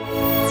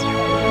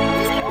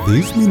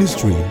This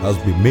ministry has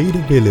been made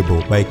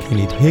available by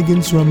Kenneth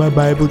Hagin Rama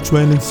Bible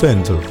Training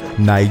Center,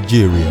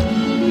 Nigeria.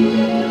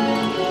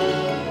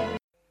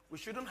 We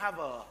shouldn't have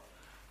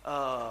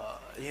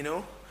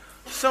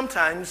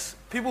sometimes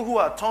people who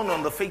are turned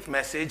on the faith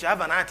message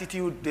have an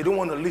attitude they don't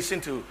want to listen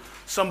to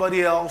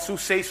somebody else who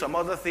says some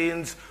other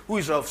things, who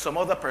is of some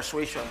other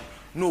persuasion.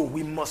 No,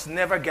 we must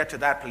never get to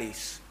that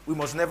place. We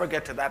must never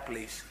get to that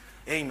place.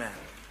 Amen.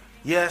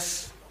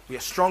 Yes, we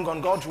are strong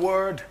on God's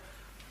word.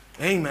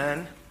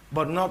 Amen.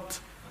 But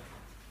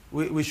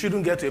we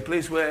shouldn't get to a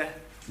place where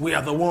we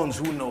are the ones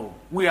who know.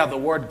 We are the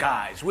word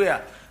guys.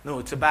 No,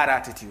 it's a bad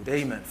attitude.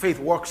 Amen. Faith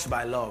works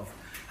by love.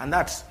 And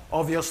that's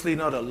obviously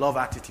not a love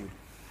attitude.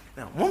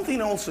 Now, one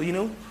thing also,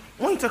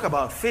 when you talk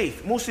about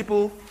faith, most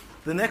people,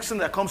 the next thing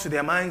that comes to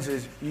their minds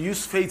is you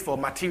use faith for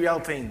material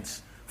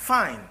things.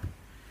 Fine.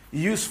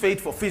 You use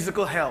faith for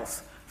physical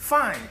health.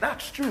 Fine.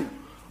 That's true.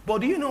 But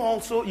do you know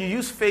also you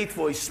use faith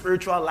for a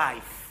spiritual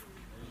life?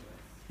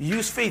 You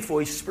use faith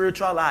for a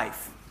spiritual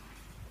life.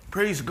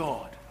 Praise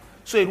God.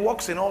 So it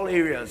works in all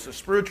areas, the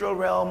spiritual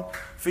realm,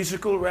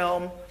 physical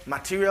realm,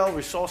 material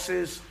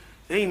resources.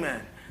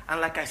 Amen.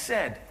 And like I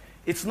said,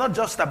 it's not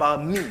just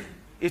about me.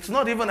 It's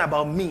not even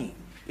about me.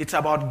 It's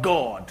about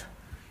God.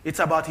 It's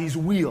about His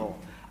will.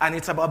 And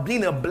it's about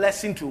being a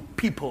blessing to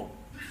people.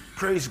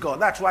 Praise God.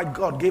 That's why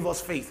God gave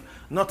us faith.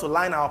 Not to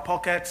line our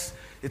pockets.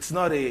 It's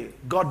not a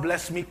God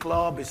bless me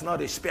club. It's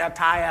not a spare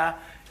tire.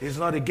 It's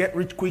not a get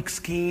rich quick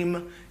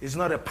scheme. It's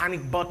not a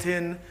panic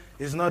button.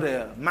 It's not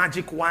a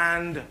magic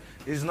wand.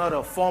 It's not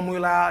a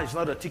formula. It's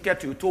not a ticket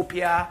to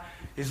utopia.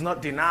 It's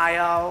not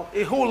denial.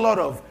 A whole lot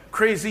of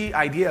crazy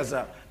ideas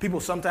that people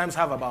sometimes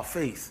have about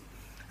faith.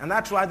 And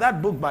that's why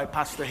that book by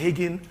Pastor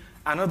Hagin,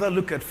 Another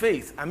Look at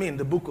Faith,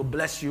 the book will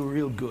bless you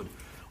real good.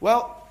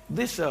 Well,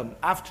 this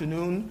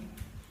afternoon,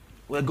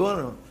 we're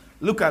going to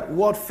look at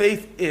what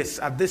faith is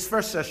at this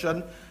first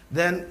session.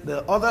 Then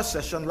the other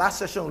session, last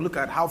session, we'll look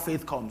at how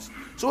faith comes.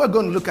 So what we're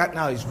going to look at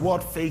now is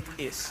what faith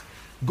is.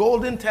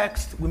 Golden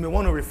text we may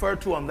want to refer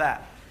to on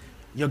that.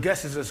 Your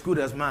guess is as good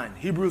as mine.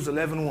 Hebrews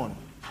 11:1.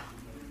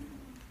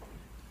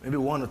 Maybe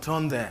we want to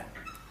turn there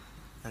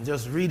and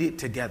just read it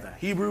together.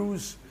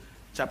 Hebrews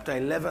chapter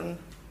 11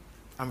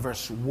 and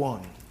verse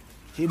 1.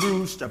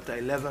 Hebrews chapter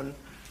 11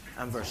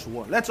 and verse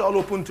 1. Let's all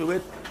open to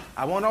it.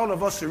 I want all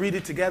of us to read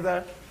it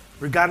together,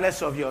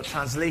 regardless of your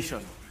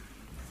translation.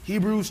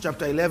 Hebrews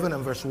chapter 11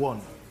 and verse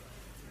 1.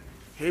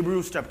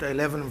 Hebrews chapter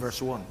 11 and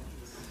verse 1.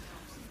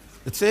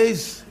 It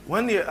says,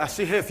 I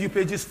see here a few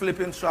pages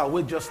flipping, so I'll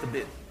wait just a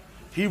bit.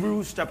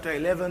 Hebrews chapter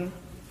 11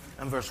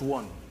 and verse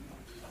 1.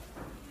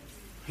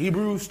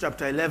 Hebrews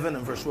chapter 11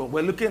 and verse 1.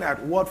 We're looking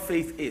at what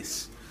faith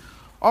is.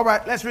 All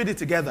right, let's read it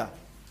together.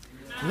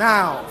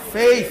 Now,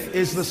 faith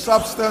is the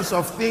substance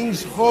of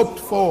things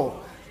hoped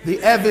for,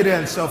 the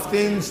evidence of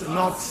things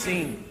not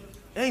seen.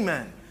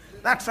 Amen.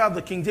 That's how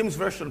the King James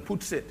Version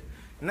puts it.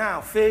 Now,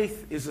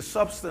 faith is the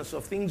substance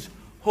of things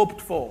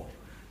hoped for,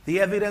 the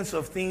evidence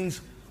of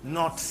things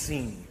not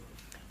seen.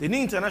 The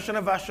New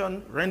International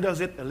Version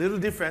renders it a little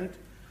different.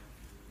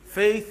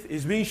 Faith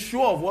is being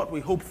sure of what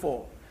we hope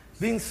for,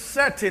 being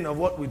certain of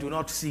what we do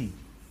not see.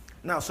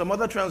 Now, some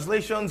other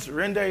translations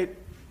render it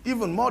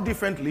even more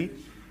differently.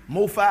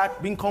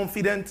 Mofat, being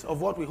confident of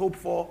what we hope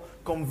for,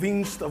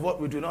 convinced of what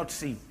we do not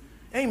see.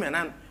 Amen.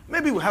 And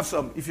maybe we have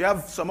some, if you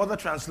have some other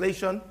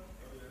translation.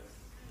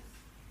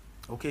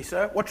 Okay,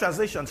 sir. What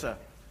translation, sir?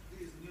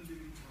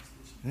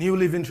 New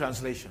Living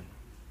Translation.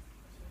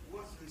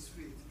 What is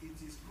faith?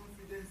 It is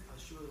confident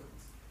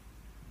assurance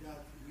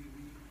that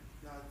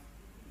that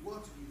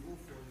what we hope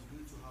for is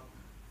going to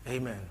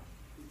happen. Amen.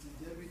 It is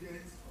the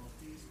evidence of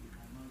things we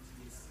cannot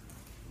yet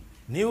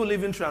see. New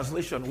Living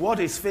Translation. What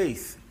is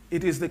faith?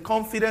 It is the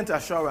confident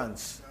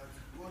assurance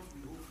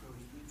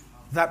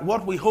that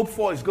what we hope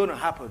for is going to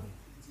happen.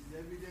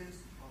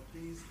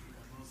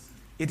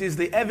 It is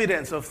the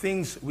evidence of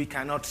things we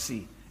cannot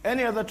see.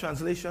 Any other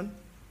translation?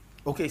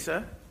 Okay,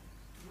 sir?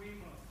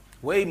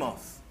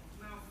 Weymouth.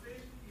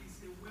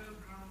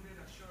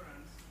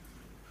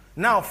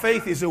 Now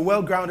faith is a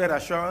well-grounded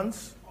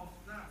assurance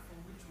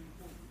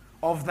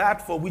of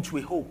that for which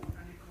we hope.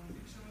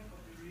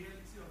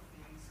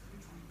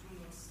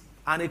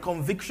 And a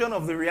conviction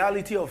of the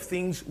reality of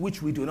things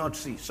which we do not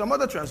see. Some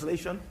other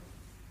translation.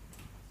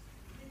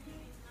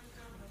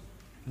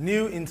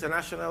 New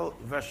International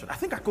Version. I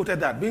think I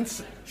quoted that. Being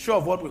sure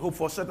of what we hope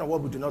for, certain of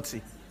what we do not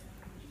see.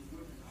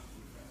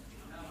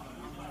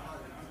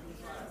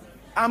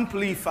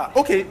 Amplify.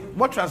 Okay,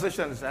 what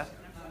translation is that?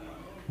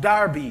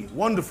 Darby.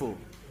 Wonderful.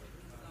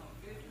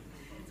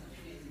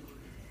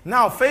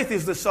 Now, faith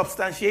is the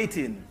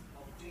substantiating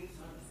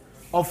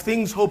of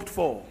things hoped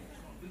for.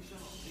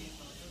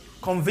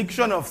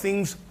 Conviction of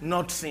things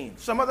not seen.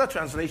 Some other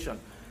translation.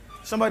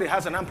 Somebody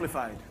has an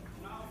amplified.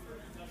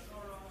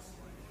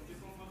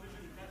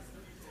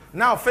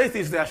 Now faith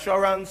is the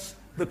assurance,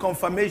 the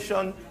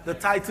confirmation, the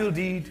title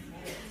deed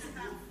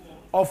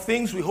of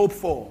things we hope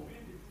for,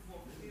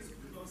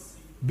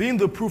 being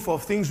the proof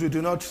of things we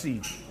do not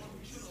see,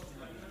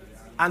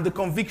 and the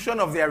conviction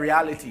of their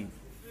reality.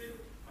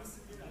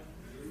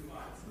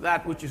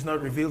 That which is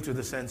not revealed to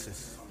the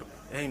senses.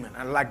 Amen.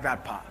 I like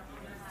that part.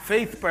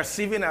 Faith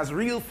perceiving as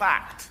real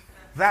fact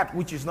that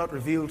which is not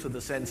revealed to the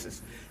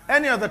senses.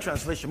 Any other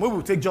translation? Maybe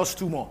we'll take just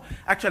two more.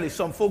 Actually,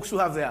 some folks who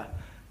have their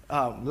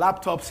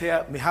laptops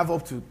here may have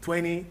up to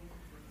 20,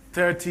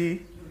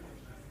 30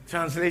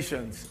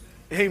 translations.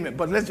 Amen.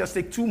 But let's just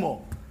take two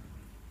more.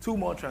 Two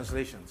more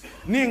translations.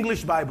 New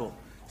English Bible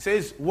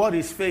says, what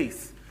is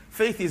faith?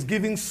 Faith is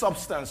giving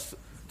substance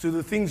to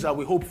the things that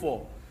we hope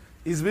for.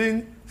 It's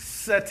being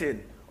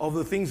certain of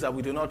the things that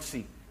we do not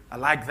see. I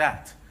like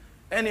that.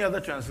 Any other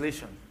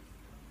translation?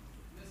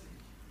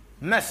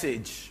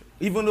 Message.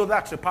 Even though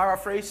that's a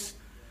paraphrase,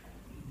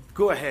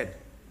 go ahead.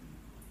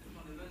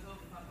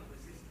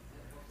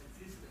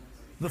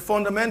 The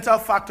fundamental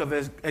fact of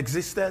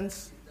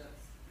existence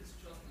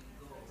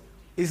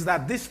is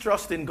that this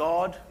trust in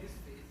God,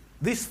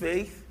 this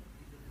faith,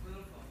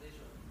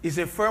 is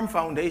a firm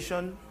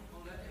foundation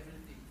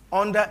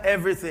under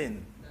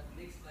everything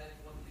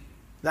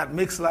that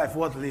makes life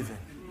worth living.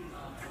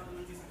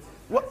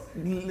 What?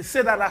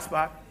 Say that last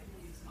part.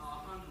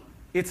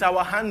 It's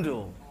our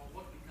handle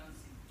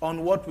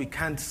on what we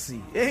can't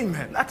see.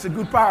 Amen. That's a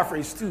good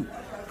paraphrase too.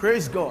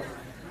 Praise God.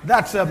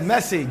 That's a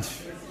message.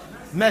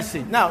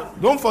 Message. Now,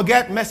 don't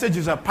forget, message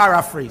is a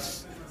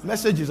paraphrase.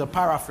 Message is a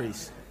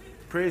paraphrase.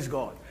 Praise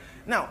God.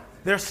 Now,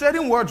 there are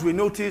certain words we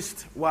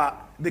noticed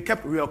they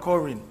kept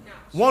reoccurring.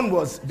 One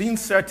was being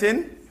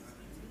certain.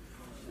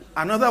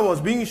 Another was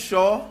being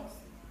sure.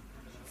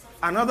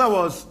 Another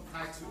was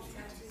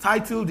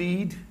title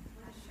deed.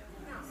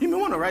 You may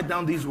want to write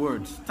down these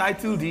words.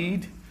 Title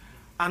deed.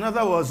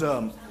 Another was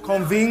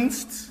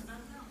convinced.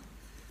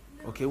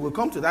 Okay, we'll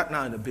come to that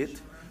now in a bit.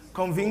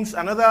 Convinced.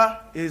 Another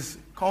is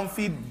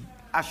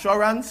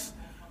assurance.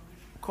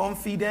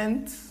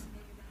 Confident.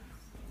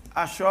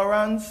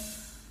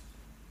 Assurance.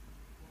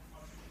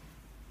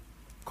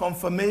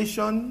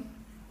 Confirmation.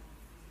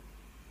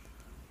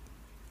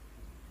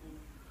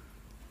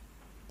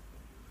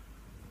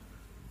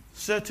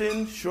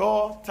 Certain,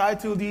 sure,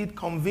 title deed,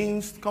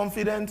 convinced,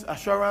 confident,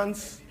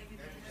 assurance,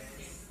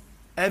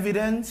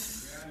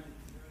 evidence,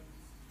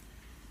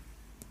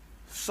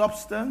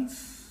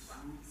 substance,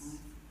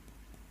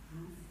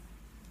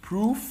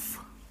 proof.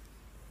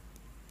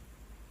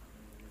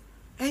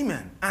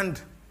 Amen. And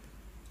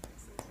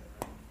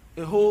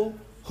a whole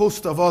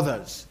host of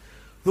others.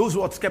 Those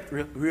words kept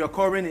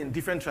reoccurring in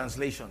different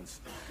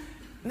translations.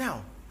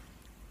 Now,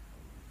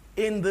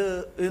 in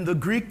the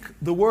Greek,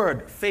 the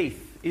word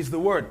faith is the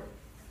word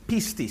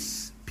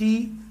pistis.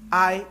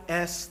 P-I-S-T-I-S.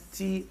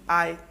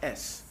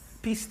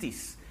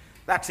 Pistis.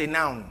 That's a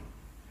noun.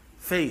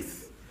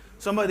 Faith.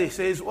 Somebody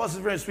says, what's the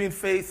difference between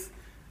faith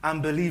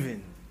and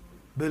believing?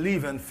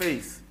 Believe and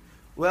faith.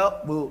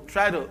 Well, we'll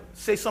try to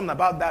say something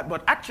about that,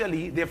 but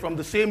actually they're from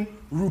the same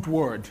root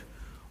word.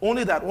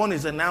 Only that one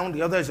is a noun,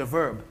 the other is a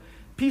verb.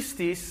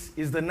 Pistis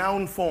is the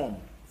noun form.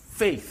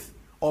 Faith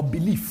or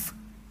belief.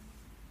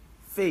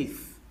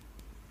 Faith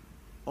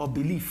or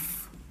belief.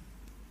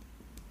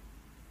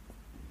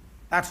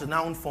 That's a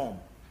noun form.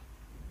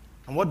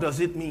 And what does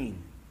it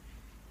mean?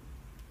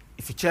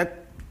 If you check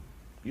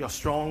your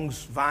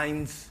Strong's,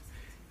 Vines,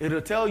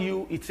 it'll tell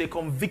you it's a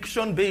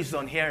conviction based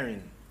on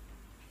hearing.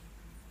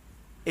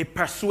 A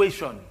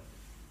persuasion.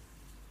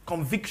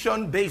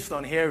 Conviction based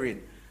on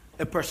hearing.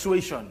 A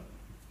persuasion.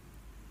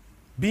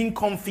 Being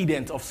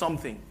confident of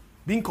something.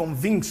 Being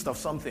convinced of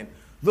something.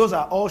 Those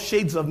are all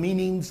shades of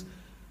meanings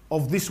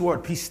of this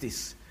word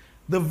pistis.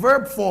 The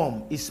verb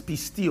form is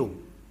pistio.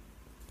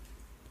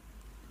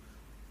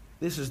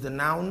 This is the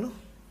noun.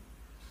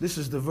 This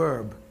is the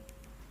verb.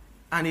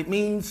 And it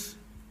means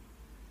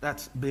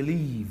that's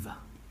believe.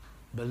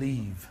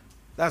 Believe.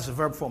 That's the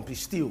verb form,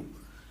 pistio.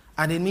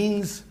 And it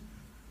means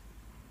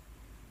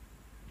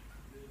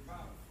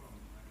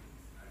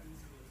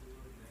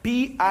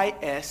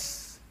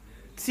P-I-S-T-E-U-O.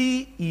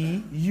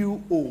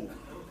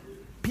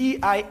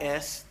 P-I-S-T-E-U-O.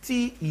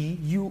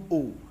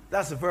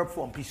 That's the verb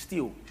form,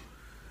 pistio.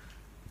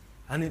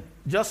 And it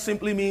just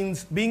simply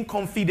means being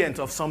confident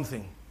of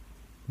something.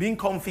 Being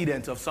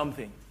confident of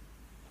something.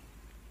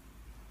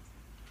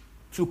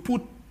 To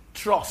put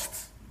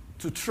trust.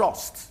 To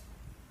trust.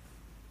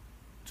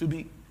 To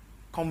be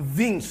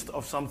convinced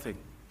of something.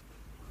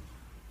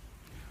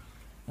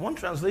 One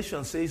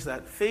translation says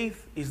that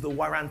faith is the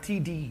warranty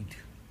deed.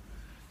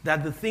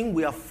 That the thing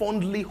we have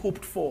fondly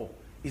hoped for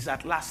is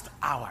at last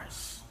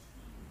ours.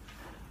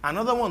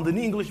 Another one, the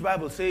New English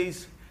Bible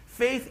says,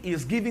 faith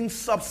is giving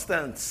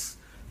substance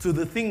to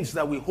the things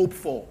that we hope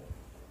for.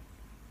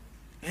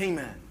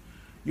 Amen.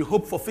 You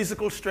hope for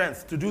physical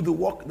strength to do the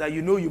work that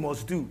you know you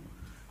must do.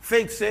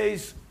 Faith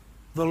says,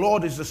 the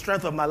Lord is the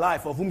strength of my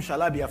life, of whom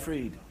shall I be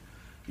afraid?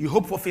 You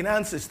hope for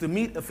finances to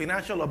meet a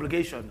financial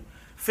obligation.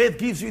 Faith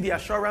gives you the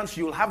assurance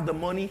you'll have the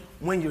money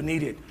when you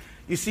need it.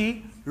 You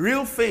see,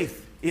 real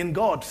faith in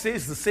God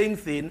says the same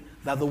thing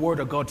that the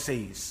Word of God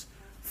says.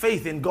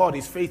 Faith in God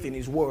is faith in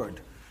His Word.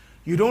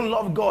 You don't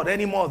love God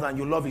any more than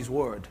you love His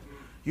Word.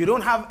 You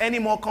don't have any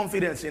more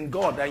confidence in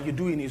God than you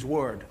do in His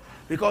Word.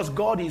 Because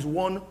God is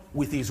one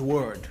with His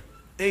Word.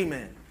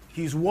 Amen.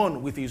 He's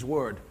one with his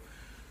word.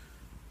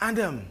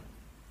 And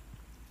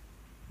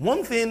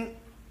one thing,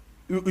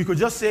 you could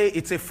just say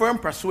it's a firm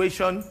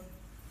persuasion.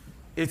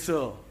 It's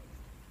a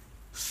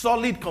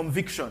solid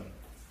conviction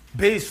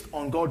based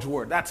on God's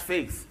word. That's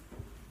faith.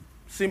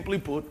 Simply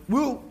put,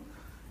 we'll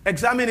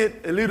examine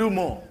it a little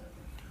more.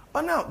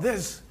 But now,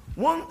 there's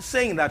one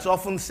saying that's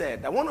often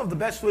said, that one of the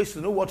best ways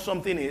to know what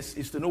something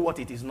is to know what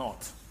it is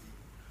not.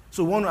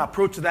 So we want to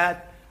approach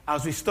that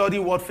as we study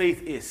what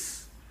faith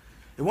is.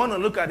 We want to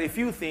look at a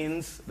few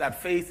things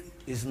that faith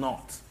is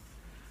not.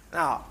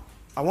 Now,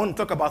 I want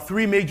to talk about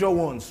three major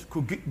ones.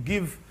 Could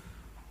give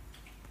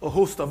a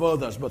host of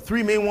others, but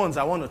three main ones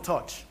I want to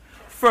touch.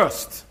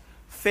 First,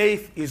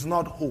 faith is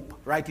not hope.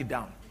 Write it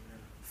down.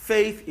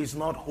 Faith is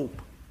not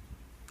hope.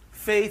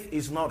 Faith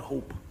is not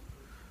hope.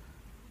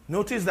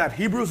 Notice that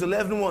Hebrews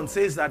 11:1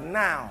 says that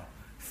now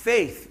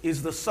faith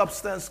is the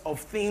substance of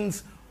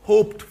things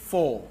hoped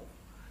for,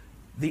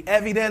 the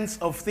evidence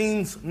of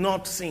things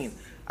not seen,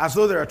 as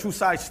though there are two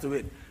sides to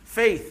it.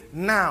 Faith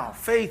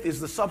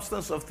is the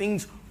substance of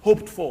things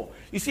hoped for.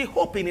 You see,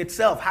 hope in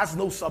itself has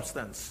no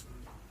substance.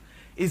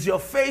 It's your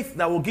faith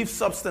that will give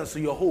substance to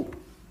your hope.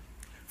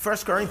 1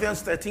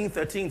 Corinthians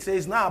 13:13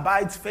 says, now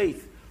abides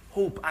faith,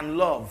 hope, and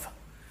love.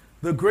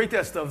 The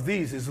greatest of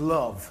these is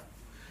love.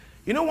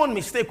 You know, one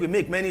mistake we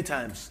make many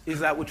times is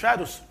that we try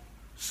to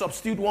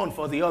substitute one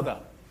for the other.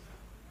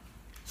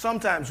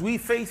 Sometimes we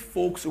faith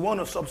folks, we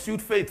want to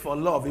substitute faith for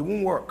love. It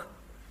won't work.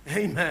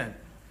 Amen.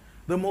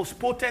 The most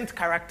potent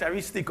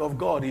characteristic of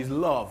God is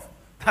love.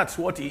 That's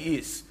what he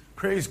is.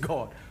 Praise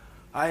God.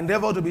 I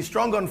endeavor to be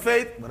strong on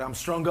faith, but I'm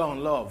stronger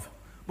on love.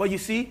 But you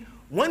see,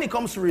 when it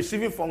comes to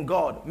receiving from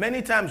God,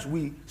 many times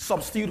we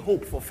substitute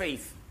hope for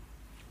faith.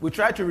 We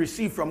try to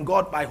receive from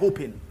God by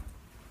hoping,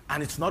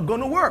 and it's not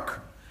going to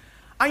work.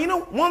 And you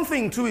know, one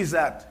thing too is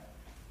that,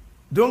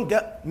 don't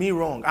get me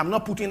wrong, I'm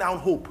not putting down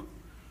hope.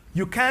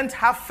 You can't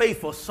have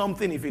faith for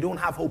something if you don't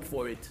have hope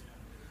for it.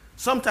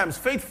 Sometimes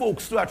faith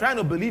folks too are trying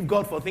to believe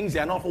God for things they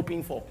are not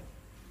hoping for.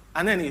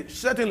 And then it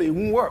certainly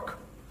won't work.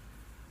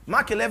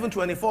 Mark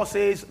 11:24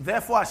 says,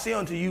 therefore I say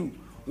unto you,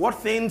 what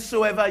things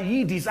soever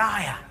ye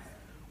desire,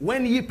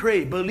 when ye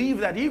pray, believe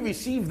that ye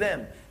receive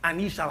them,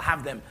 and ye shall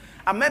have them.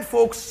 I met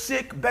folks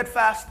sick,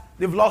 bedfast,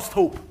 they've lost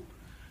hope.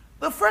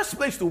 The first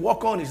place to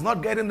work on is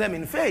not getting them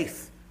in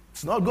faith.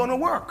 It's not going to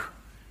work.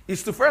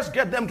 It's to first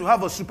get them to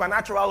have a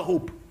supernatural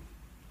hope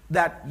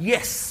that,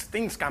 yes,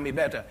 things can be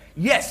better.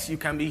 Yes, you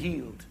can be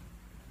healed.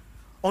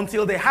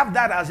 Until they have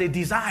that as a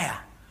desire,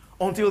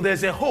 until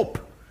there's a hope,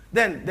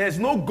 then there's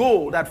no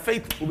goal that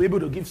faith will be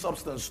able to give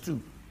substance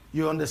to.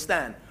 You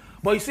understand?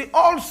 But you see,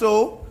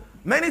 also,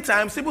 many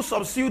times people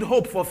substitute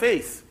hope for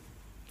faith.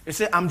 They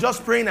say, I'm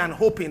just praying and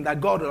hoping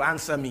that God will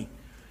answer me.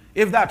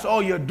 If that's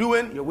all you're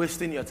doing, you're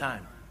wasting your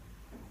time.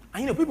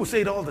 And you know, people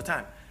say it all the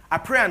time. I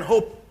pray and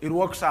hope it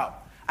works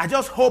out. I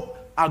just hope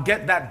I'll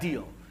get that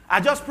deal. I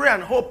just pray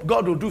and hope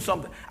God will do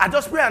something. I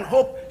just pray and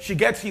hope she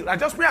gets healed. I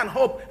just pray and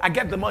hope I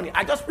get the money.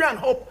 I just pray and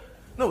hope.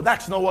 No,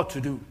 that's not what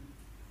to do.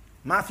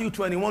 Matthew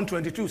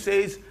 21:22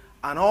 says,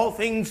 and all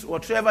things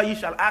whatsoever ye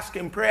shall ask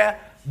in prayer,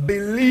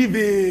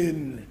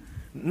 believing,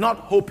 not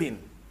hoping,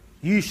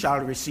 ye shall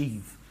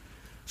receive.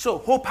 So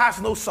hope has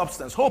no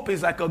substance. Hope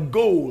is like a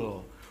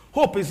goal.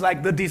 Hope is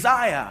like the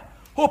desire.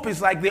 Hope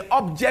is like the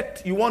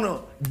object you want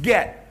to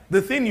get,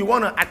 the thing you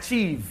want to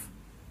achieve.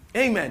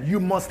 Amen. You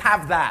must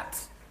have that.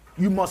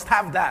 You must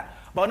have that.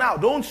 But now,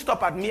 don't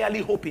stop at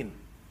merely hoping.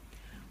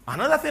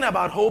 Another thing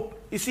about hope,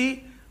 you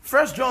see,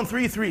 1 John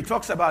 3:3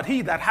 talks about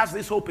he that has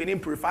this hope in him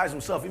purifies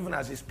himself even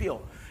as is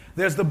pure.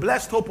 There's the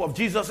blessed hope of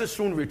Jesus'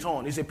 soon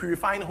return. It's a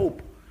purifying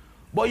hope.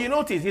 But you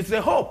notice, it's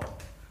a hope.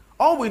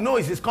 All we know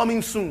is it's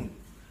coming soon.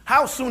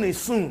 How soon is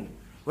soon?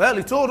 Well,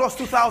 he told us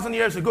 2,000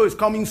 years ago it's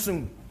coming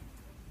soon.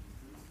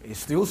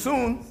 It's still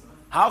soon.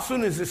 How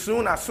soon is it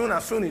soon? As soon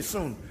is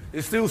soon.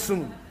 It's still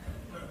soon.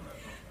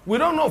 We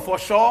don't know for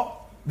sure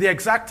the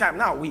exact time.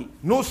 Now, we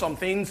know some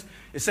things.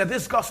 It said,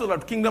 this gospel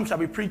of the kingdom shall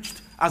be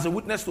preached as a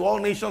witness to all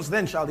nations,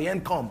 then shall the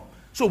end come.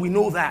 So we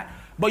know that.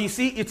 But you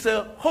see, it's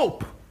a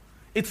hope.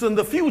 It's in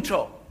the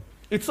future.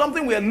 It's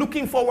something we are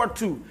looking forward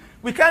to.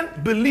 We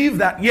can't believe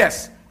that,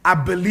 yes, I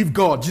believe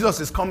God. Jesus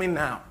is coming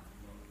now.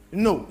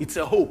 No, it's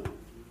a hope.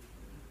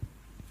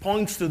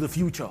 Points to the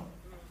future.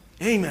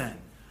 Amen.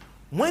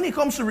 When it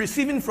comes to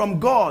receiving from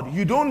God,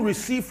 you don't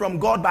receive from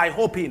God by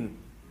hoping.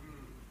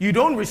 You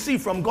don't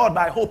receive from God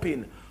by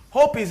hoping.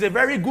 Hope is a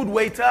very good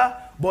waiter,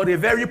 but a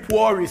very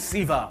poor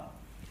receiver.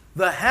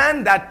 The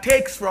hand that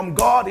takes from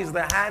God is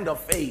the hand of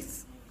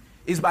faith.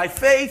 It's by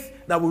faith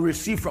that we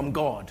receive from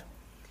God.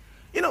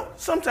 You know,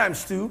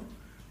 sometimes too,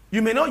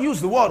 you may not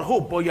use the word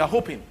hope, but you're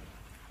hoping.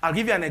 I'll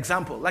give you an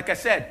example. Like I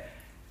said,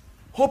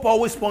 hope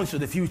always points to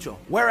the future,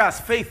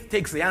 whereas faith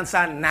takes the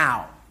answer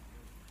now.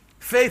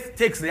 Faith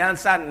takes the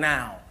answer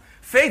now.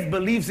 Faith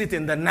believes it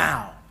in the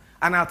now.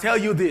 And I'll tell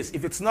you this,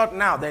 if it's not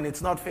now, then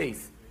it's not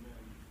faith.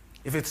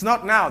 If it's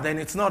not now, then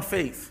it's not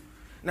faith.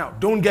 Now,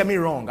 don't get me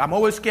wrong. I'm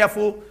always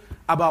careful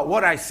about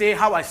what I say,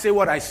 how I say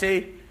what I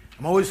say.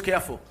 I'm always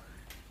careful.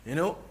 You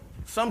know,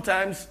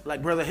 sometimes,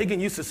 like Brother Hagin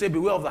used to say,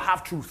 beware of the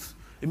half-truth.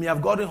 It may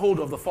have gotten hold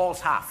of the false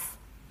half.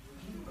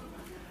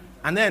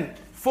 And then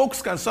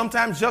folks can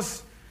sometimes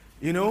just,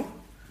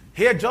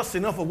 hear just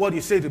enough of what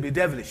you say to be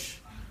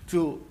devilish,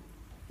 to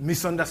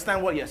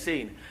misunderstand what you're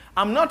saying.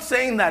 I'm not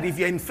saying that if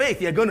you're in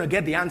faith, you're going to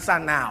get the answer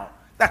now.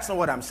 That's not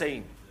what I'm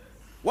saying.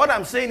 What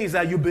I'm saying is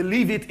that you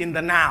believe it in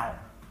the now.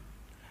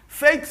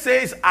 Faith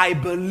says, I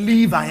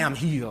believe I am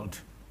healed.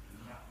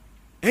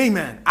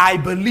 Amen. I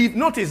believe.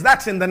 Notice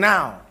that's in the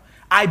now.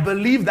 I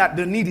believe that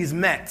the need is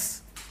met.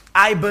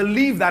 I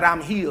believe that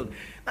I'm healed.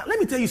 Now, let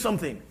me tell you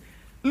something.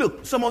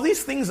 Look, some of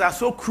these things are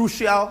so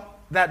crucial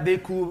that they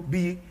could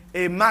be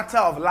a matter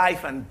of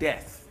life and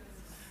death.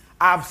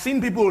 I've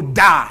seen people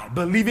die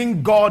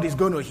believing God is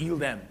going to heal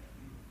them.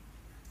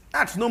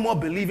 That's no more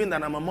believing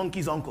than I'm a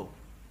monkey's uncle.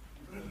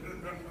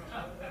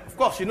 Of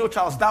course,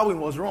 Charles Darwin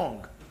was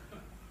wrong.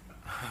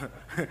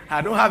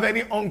 I don't have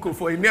any uncle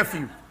for a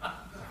nephew.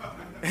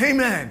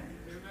 Amen.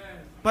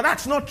 But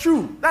that's not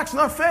true. That's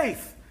not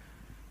faith.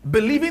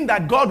 Believing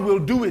that God will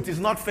do it is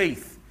not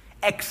faith.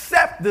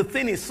 Except the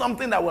thing is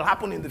something that will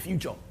happen in the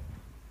future.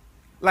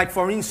 Like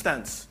for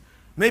instance,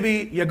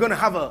 maybe you're going to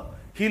have a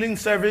healing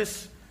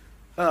service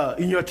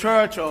in your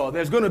church, or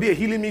there's going to be a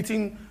healing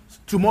meeting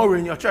tomorrow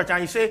in your church,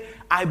 and you say,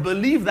 I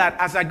believe that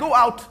as I go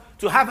out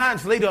to have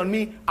hands laid on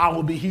me, I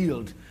will be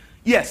healed.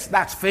 Yes,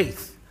 that's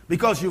faith.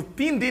 Because you've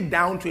pinned it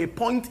down to a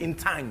point in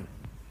time.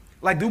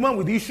 Like the woman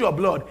with the issue of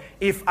blood.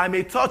 If I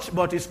may touch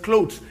but his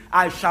clothes,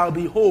 I shall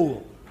be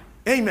whole.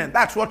 Amen.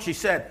 That's what she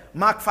said.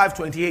 Mark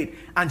 5:28.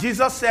 And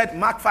Jesus said,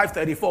 Mark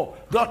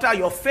 5:34, daughter,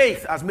 your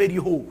faith has made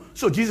you whole.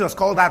 So Jesus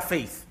called that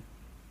faith.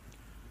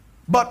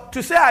 But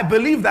to say I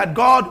believe that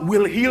God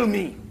will heal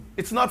me,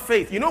 it's not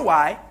faith. You know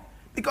why?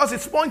 Because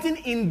it's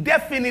pointing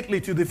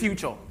indefinitely to the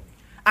future.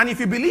 And if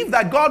you believe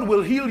that God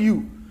will heal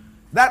you,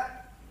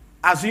 that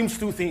assumes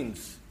two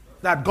things.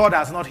 That God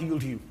has not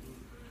healed you.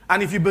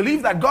 And if you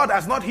believe that God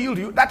has not healed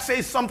you, that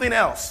says something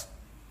else.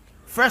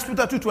 1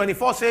 Peter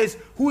 2:24 says,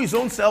 who his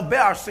own self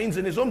bare our sins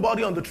in his own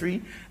body on the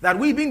tree, that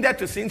we being dead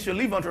to sin shall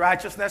live unto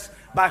righteousness,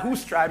 by whose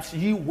stripes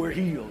ye were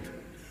healed.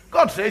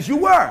 God says you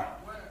were.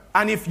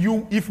 And if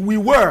we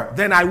were,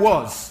 then I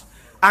was.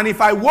 And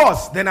if I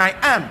was, then I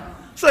am.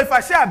 So if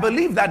I say I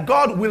believe that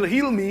God will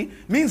heal me,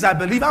 means I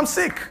believe I'm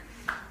sick.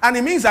 And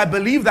it means I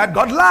believe that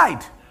God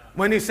lied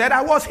when he said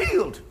I was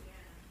healed.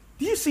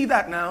 Do you see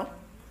that now?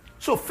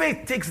 So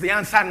faith takes the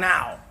answer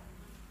now.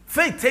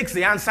 Faith takes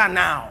the answer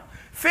now.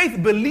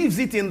 Faith believes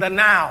it in the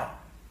now.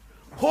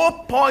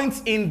 Hope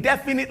points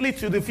indefinitely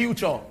to the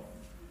future.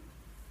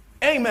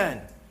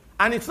 Amen.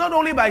 And it's not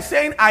only by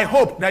saying I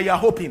hope that you're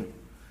hoping.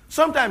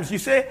 Sometimes you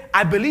say,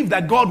 I believe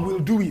that God will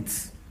do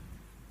it.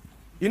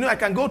 I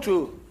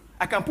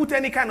can put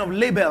any kind of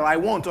label I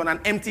want on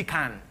an empty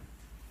can.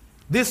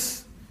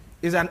 This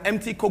is an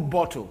empty Coke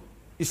bottle.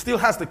 It still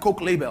has the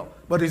Coke label,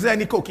 but is there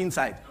any Coke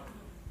inside?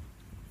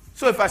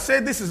 So if I say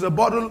this is a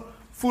bottle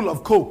full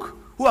of Coke,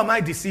 who am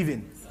I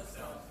deceiving?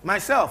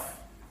 Myself.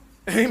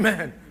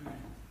 Amen.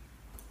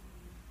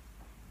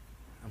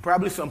 And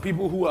probably some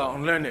people who are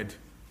unlearned.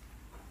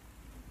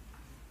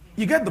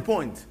 You get the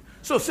point.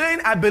 So saying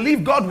I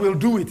believe God will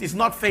do it is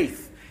not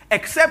faith,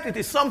 except it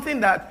is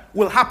something that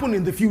will happen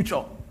in the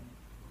future.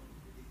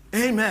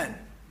 Amen.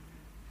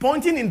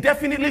 Pointing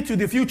indefinitely to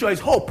the future is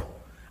hope.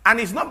 And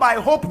it's not by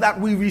hope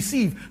that we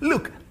receive.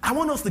 Look, I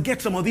want us to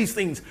get some of these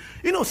things.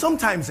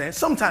 Sometimes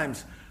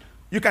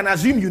you can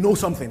assume you know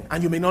something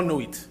and you may not know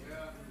it.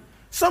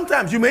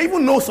 Sometimes you may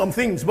even know some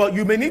things, but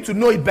you may need to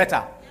know it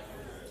better.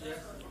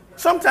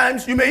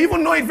 Sometimes you may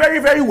even know it very,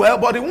 very well,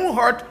 but it won't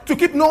hurt to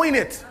keep knowing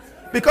it.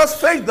 Because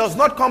faith does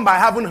not come by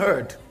having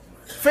heard.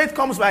 Faith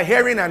comes by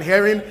hearing and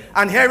hearing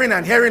and hearing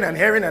and hearing and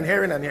hearing and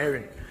hearing and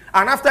hearing.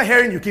 And after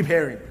hearing, you keep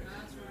hearing.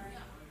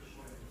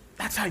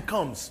 That's how it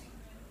comes.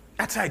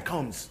 That's how it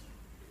comes.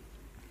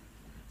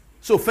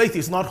 So faith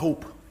is not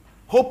hope.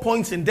 Hope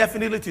points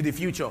indefinitely to the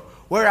future,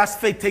 whereas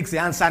faith takes the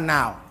answer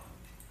now.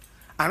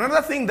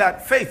 Another thing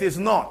that faith is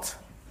not,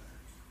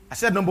 I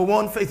said number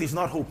one, faith is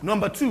not hope.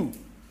 Number two,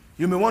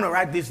 you may want to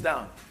write this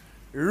down.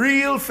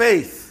 Real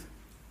faith,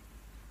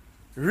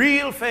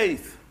 Bible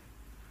faith,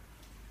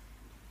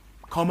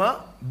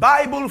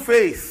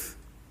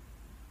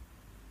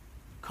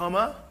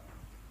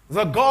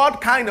 the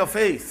God kind of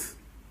faith.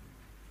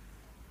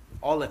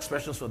 All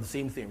expressions for the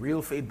same thing.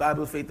 Real faith,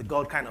 Bible faith, the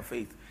God kind of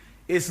faith.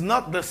 Is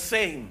not the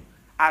same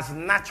as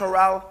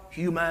natural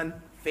human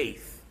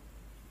faith.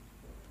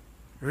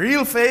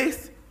 Real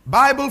faith,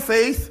 Bible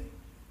faith,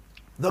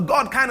 the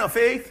God kind of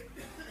faith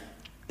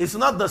is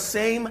not the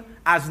same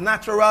as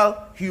natural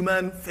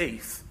human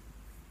faith.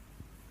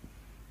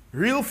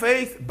 Real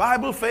faith,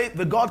 Bible faith,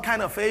 the God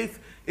kind of faith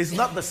is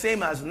not the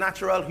same as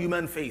natural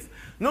human faith.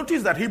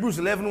 Notice that Hebrews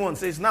 11:1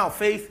 says, now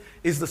faith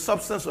is the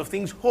substance of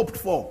things hoped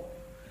for,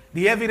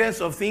 the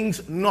evidence of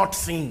things not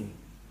seen.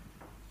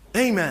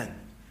 Amen.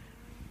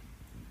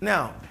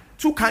 Now,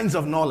 two kinds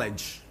of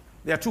knowledge.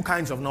 There are two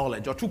kinds of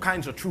knowledge, or two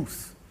kinds of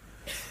truth.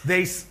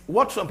 There's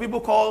what some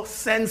people call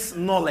sense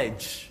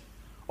knowledge,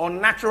 or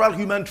natural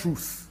human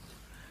truth.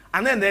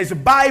 And then there's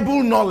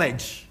Bible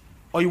knowledge,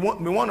 or we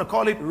want to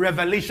call it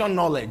revelation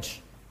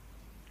knowledge.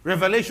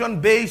 Revelation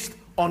based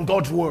on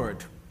God's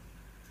word.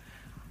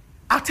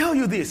 I'll tell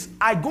you this.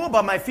 I go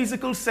by my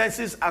physical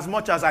senses as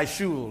much as I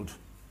should.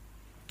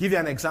 Give you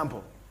an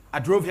example. I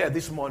drove here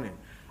this morning.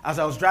 As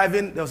I was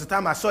driving, there was a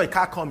time I saw a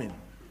car coming.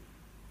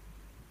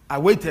 I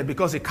waited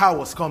because a car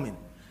was coming.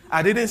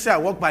 I didn't say I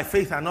walk by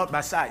faith and not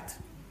by sight.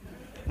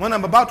 When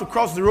I'm about to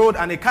cross the road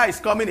and a car is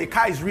coming, a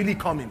car is really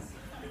coming.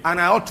 And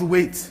I ought to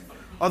wait.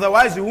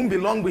 Otherwise, it won't be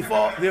long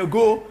before they'll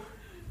go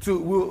to,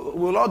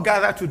 we'll all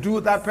gather to do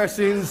that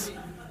person's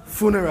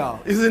funeral.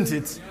 Isn't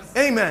it?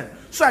 Amen.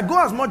 So I go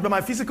as much by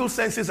my physical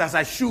senses as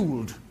I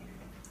should.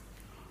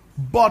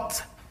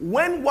 But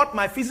when what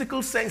my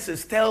physical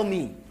senses tell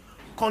me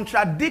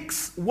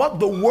contradicts what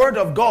the word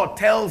of God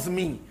tells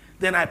me,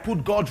 then I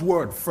put God's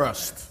word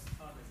first.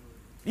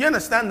 You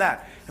understand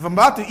that? If I'm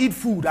about to eat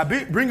food, I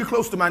bring it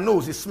close to my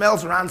nose, it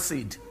smells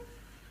rancid.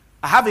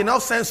 I have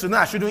enough sense to know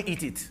I shouldn't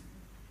eat it.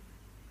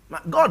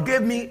 God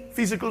gave me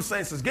physical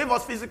senses, gave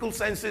us physical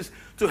senses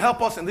to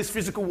help us in this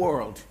physical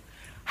world.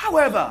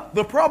 However,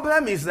 the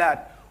problem is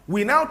that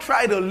we now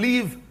try to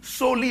live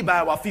solely by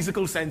our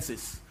physical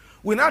senses.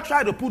 We now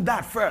try to put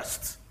that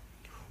first.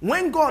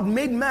 When God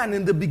made man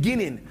in the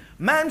beginning,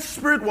 man's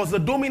spirit was the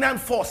dominant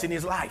force in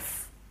his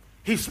life.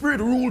 His spirit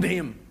ruled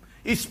him.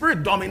 His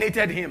spirit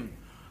dominated him.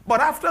 But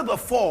after the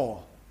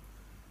fall,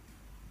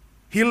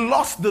 he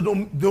lost the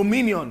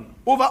dominion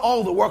over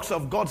all the works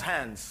of God's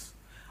hands.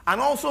 And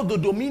also the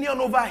dominion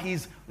over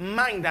his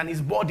mind and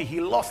his body.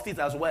 He lost it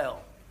as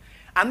well.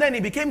 And then he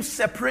became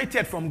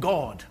separated from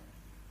God.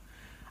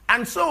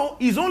 And so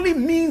his only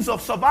means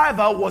of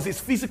survival was his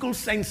physical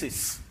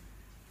senses.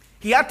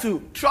 He had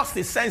to trust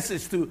his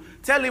senses to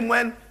tell him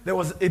when there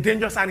was a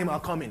dangerous animal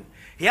coming.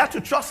 He had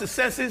to trust his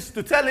senses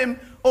to tell him,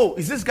 oh,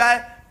 is this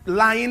guy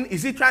lying?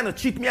 Is he trying to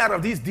cheat me out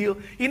of this deal?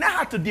 He now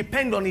had to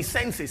depend on his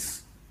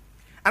senses.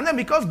 And then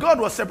because God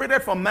was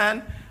separated from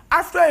man,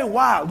 after a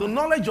while, the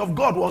knowledge of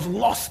God was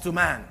lost to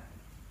man.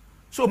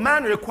 So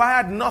man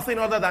required nothing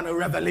other than a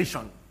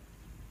revelation.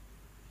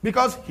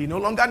 Because he no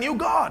longer knew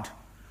God.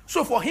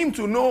 So for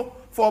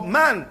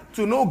man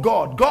to know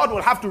God, God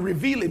will have to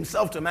reveal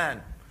himself to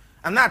man.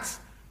 And that's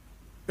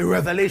a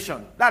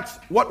revelation. That's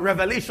what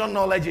revelation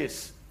knowledge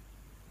is.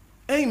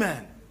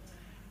 Amen.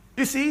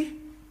 You see,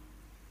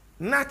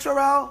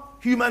 natural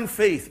human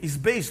faith is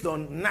based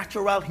on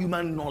natural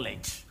human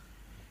knowledge.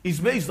 It's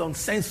based on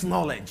sense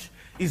knowledge.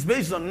 It's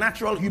based on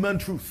natural human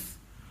truth.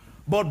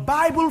 But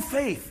Bible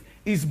faith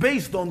is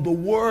based on the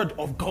word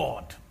of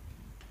God.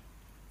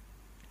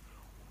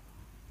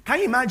 Can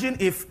you imagine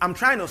if I'm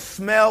trying to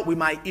smell with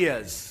my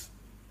ears?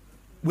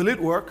 Will it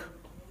work?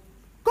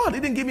 God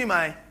didn't give me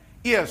my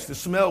ears to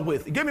smell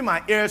with. He gave me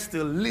my ears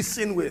to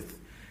listen with.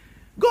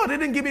 God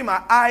didn't give me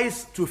my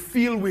eyes to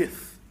feel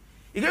with.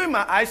 He gave me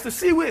my eyes to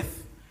see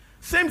with.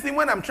 Same thing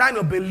when I'm trying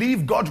to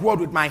believe God's word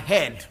with my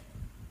head.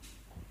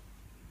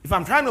 If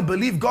I'm trying to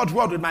believe God's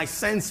word with my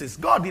senses,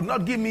 God did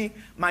not give me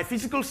my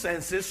physical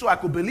senses so I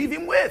could believe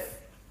him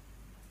with.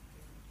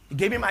 He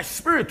gave me my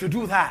spirit to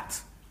do that.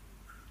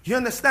 You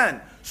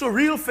understand? So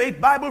real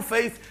faith, Bible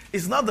faith,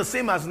 is not the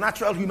same as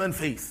natural human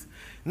faith.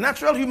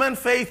 Natural human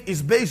faith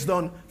is based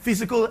on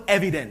physical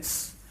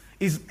evidence.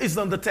 Is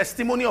on the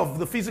testimony of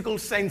the physical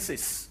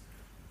senses.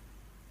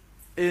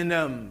 In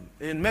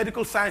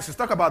medical sciences,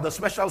 talk about the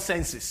special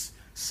senses.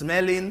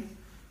 Smelling,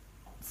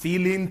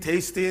 feeling,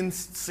 tasting,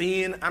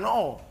 seeing, and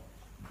all.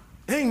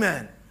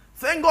 Amen.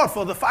 Thank God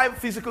for the 5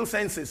 physical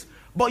senses.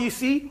 But you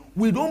see,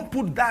 we don't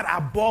put that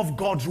above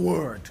God's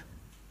word.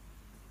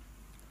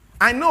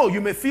 I know you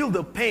may feel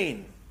the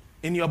pain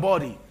in your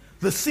body.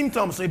 The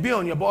symptoms may be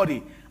on your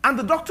body. And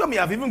the doctor may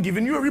have even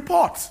given you a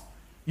report.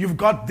 You've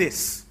got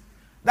this.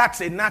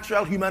 That's a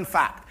natural human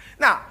fact.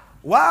 Now,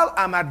 while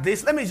I'm at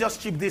this, let me just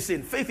chip this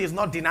in. Faith is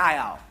not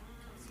denial.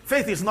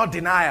 Faith is not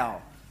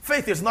denial.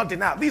 Faith is not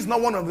denial. This is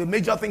not one of the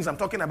major things I'm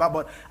talking about,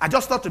 but I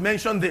just thought to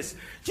mention this.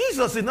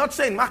 Jesus did not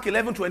say in Mark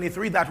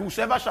 11:23 that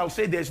whosoever shall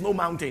say there is no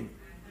mountain.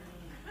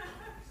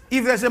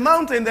 If there's a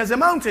mountain, there's a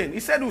mountain. He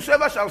said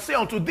whosoever shall say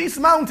unto this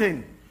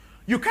mountain.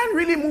 You can't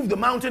really move the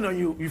mountain on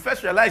you. You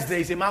first realize there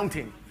is a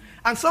mountain.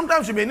 And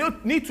sometimes you may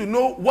not need to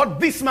know what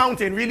this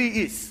mountain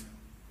really is.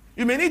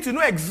 You may need to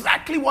know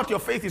exactly what your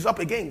faith is up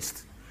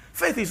against.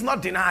 Faith is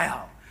not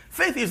denial.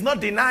 Faith is not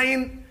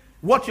denying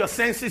what your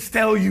senses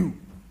tell you.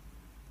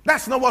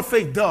 That's not what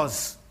faith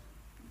does.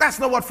 That's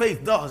not what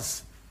faith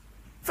does.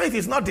 Faith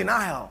is not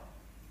denial.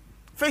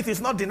 Faith is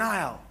not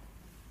denial.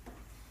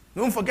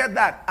 Don't forget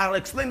that. I'll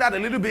explain that a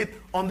little bit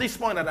on this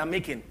point that I'm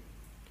making.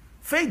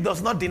 Faith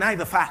does not deny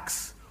the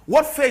facts.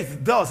 What faith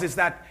does is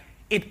that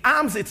it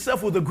arms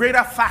itself with the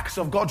greater facts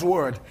of God's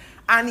word,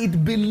 and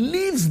it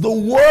believes the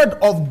word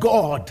of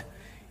God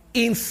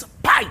in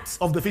spite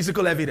of the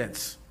physical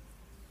evidence.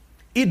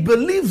 It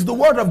believes the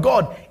word of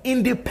God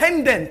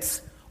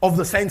independent of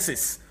the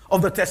senses,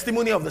 of the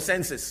testimony of the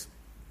senses.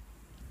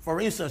 For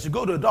instance, you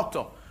go to a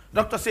doctor.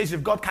 Doctor says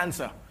you've got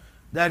cancer,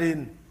 that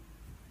in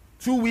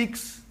 2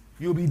 weeks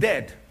you'll be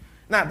dead.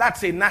 Now,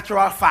 that's a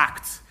natural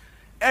fact.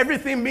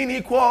 everything being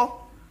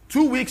equal,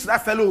 2 weeks,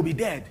 that fellow will be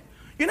dead.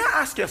 You now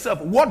ask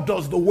yourself, what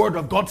does the word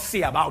of God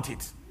say about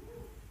it?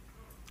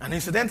 And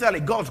incidentally,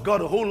 God's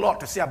got a whole lot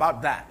to say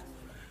about that.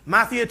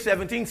 Matthew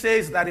 8:17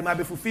 says that it might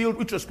be fulfilled,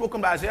 which was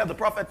spoken by Isaiah the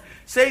prophet,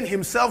 saying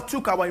himself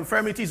took our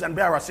infirmities and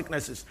bare our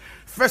sicknesses.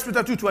 1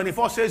 Peter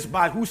 2:24 says,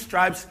 by whose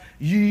stripes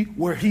ye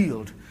were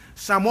healed.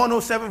 Psalm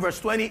 107 verse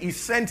 20, he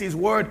sent his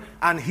word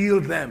and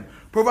healed them.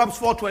 Proverbs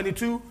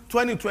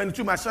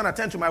 4:22, my son,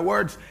 attend to my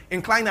words,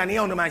 incline thine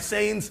ear unto my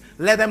sayings,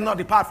 let them not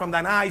depart from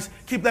thine eyes,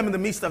 keep them in the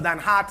midst of thine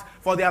heart,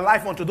 for their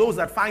life unto those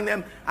that find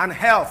them, and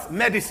health,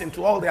 medicine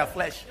to all their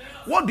flesh.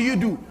 What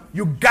do?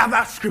 You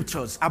gather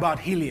scriptures about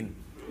healing.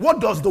 What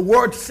does the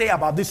word say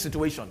about this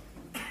situation?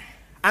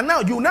 And now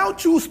you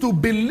choose to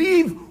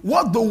believe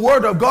what the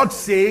word of God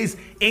says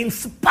in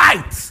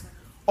spite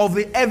of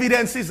the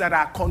evidences that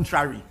are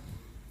contrary.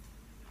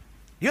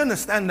 You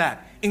understand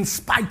that? In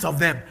spite of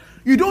them.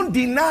 You don't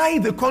deny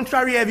the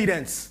contrary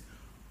evidence.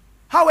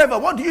 However,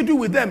 what do you do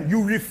with them?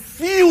 You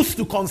refuse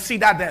to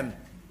consider them.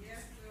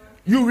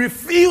 You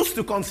refuse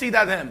to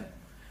consider them.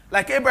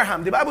 Like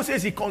Abraham, the Bible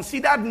says he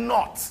considered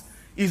not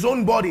his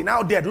own body,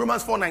 now dead.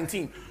 Romans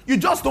 4:19. You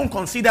just don't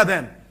consider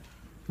them.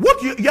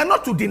 You're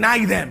not to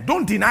deny them.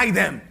 Don't deny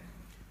them.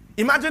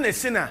 Imagine a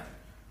sinner.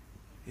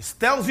 He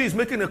tells you he's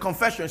making a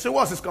confession. So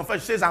what's his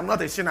confession? He says, I'm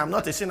not a sinner, I'm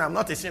not a sinner, I'm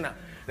not a sinner.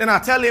 Then I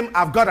tell him,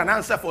 I've got an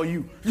answer for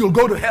you. You'll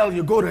go to hell,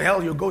 you'll go to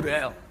hell, you'll go to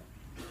hell.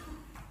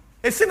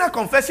 A sinner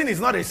confessing is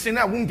not a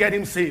sinner, won't get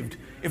him saved.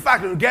 In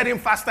fact, it will get him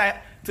faster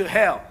to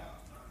hell.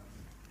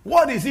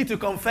 What is he to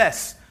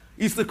confess?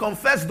 He's to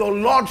confess the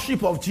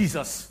lordship of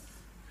Jesus.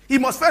 He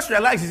must first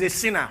realize he's a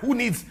sinner who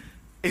needs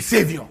a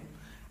savior.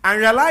 And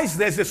realize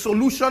there's a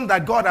solution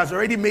that God has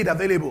already made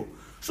available.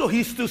 So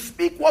he's to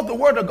speak what the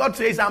word of God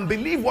says and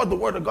believe what the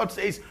word of God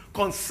says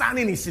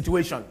concerning his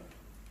situation.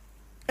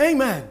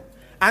 Amen.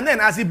 And then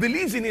as he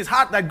believes in his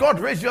heart that God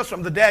raised Jesus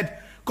from the dead,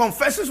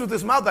 confesses with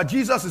his mouth that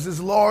Jesus is his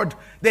Lord,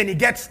 then he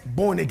gets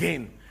born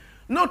again.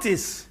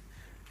 Notice,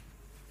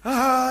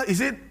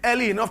 is it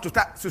early enough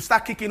to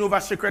start kicking over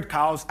sacred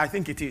cows? I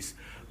think it is.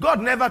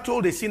 God never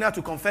told a sinner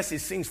to confess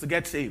his sins to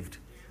get saved.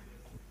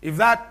 If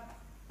that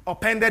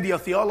upended your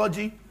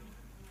theology,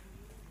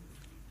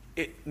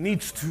 it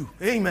needs to.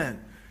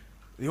 Amen.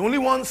 The only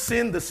one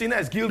sin the sinner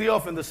is guilty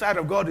of in the sight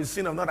of God is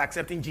sin of not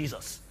accepting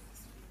Jesus.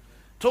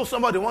 Told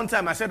somebody one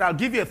time, I said, I'll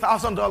give you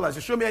 $1,000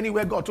 to show me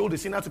anywhere God told the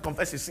sinner to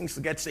confess his sins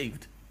to get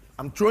saved.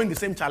 I'm throwing the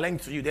same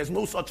challenge to you. There's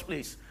no such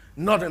place.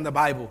 Not in the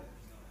Bible.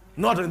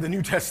 Not in the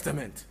New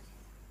Testament.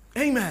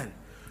 Amen.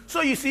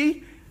 So you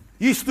see,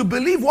 you used to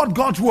believe what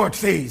God's word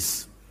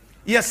says.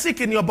 You're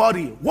sick in your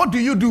body. What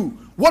do?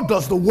 What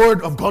does the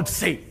word of God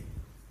say?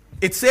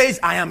 It says,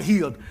 I am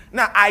healed.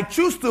 Now, I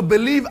choose to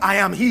believe I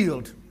am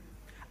healed.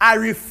 I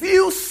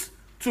refuse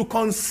to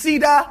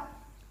consider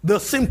the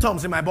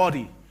symptoms in my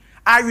body.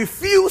 I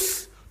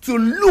refuse to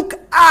look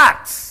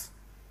at,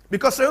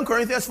 because 2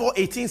 Corinthians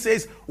 4:18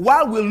 says,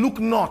 while we look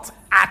not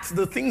at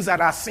the things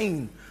that are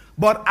seen,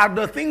 but at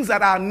the things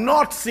that are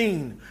not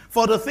seen.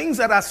 For the things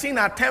that are seen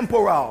are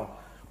temporal,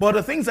 but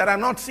the things that are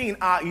not seen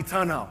are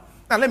eternal.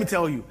 Now let me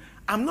tell you,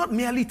 I'm not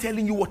merely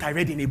telling you what I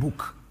read in a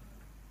book.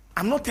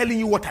 I'm not telling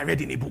you what I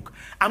read in a book.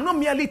 I'm not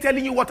merely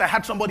telling you what I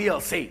had somebody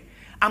else say.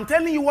 I'm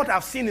telling you what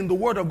I've seen in the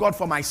Word of God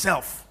for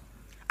myself.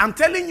 I'm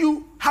telling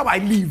you how I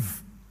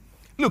live.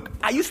 Look,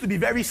 I used to be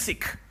very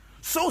sick.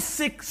 So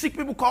sick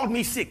people called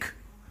me sick.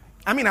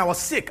 I mean, I was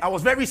sick. I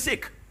was very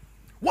sick.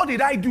 What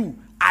did I do?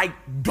 I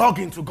dug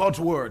into God's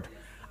Word.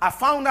 I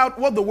found out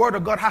what the Word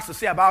of God has to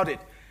say about it.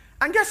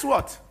 And guess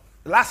what?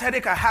 The last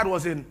headache I had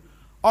was in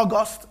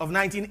August of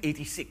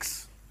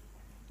 1986.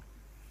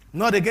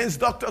 Not against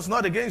doctors,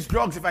 not against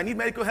drugs. If I need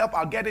medical help,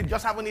 I'll get it.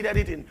 Just haven't needed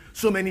it in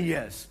so many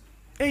years.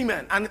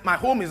 Amen. And my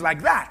home is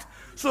like that.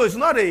 So it's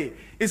not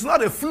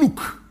a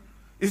fluke.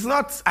 It's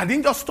not, I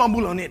didn't just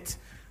stumble on it.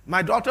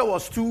 My daughter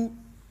was 2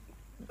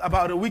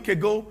 about a week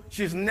ago.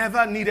 She's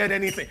never needed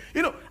anything.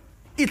 You know,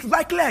 it's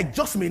likely I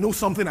just may know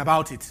something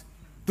about it.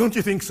 Don't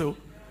you think so?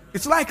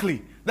 It's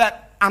likely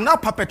that I'm now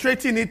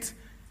perpetrating it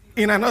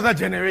in another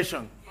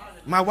generation.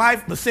 My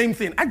wife, the same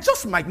thing. I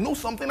just might know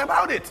something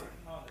about it.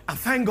 And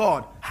thank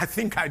God, I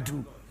think I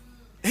do.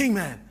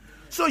 Amen.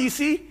 So you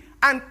see,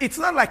 and it's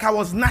not like I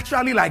was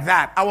naturally like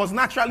that. I was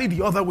naturally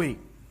the other way.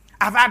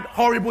 I've had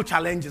horrible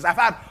challenges. I've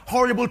had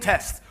horrible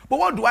tests. But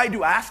what do? I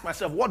ask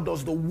myself, what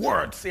does the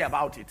Word say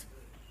about it?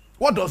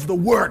 What does the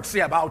Word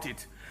say about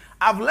it?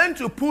 I've learned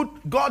to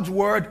put God's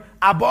Word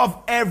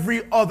above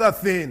every other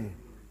thing.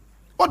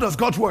 What does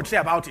God's Word say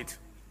about it?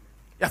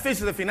 You're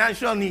facing a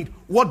financial need.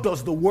 What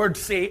does the Word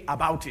say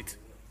about it?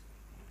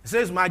 It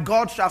says, my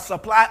God shall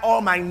supply all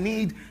my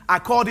need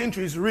according to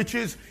his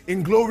riches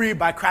in glory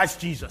by Christ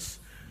Jesus.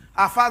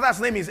 Our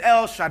Father's name is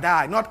El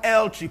Shaddai, not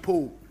El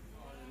Chipo.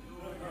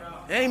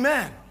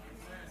 Amen.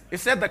 It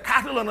said the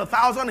cattle on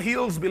 1,000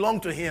 hills belong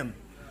to him.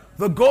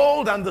 The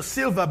gold and the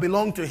silver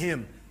belong to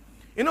him.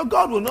 You know,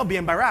 God will not be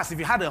embarrassed if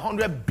he had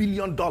 $100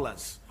 billion.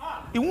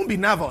 He won't be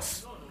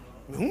nervous.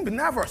 He won't be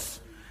nervous.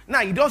 Now,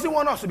 he doesn't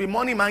want us to be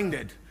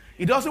money-minded.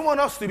 He doesn't want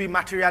us to be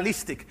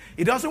materialistic.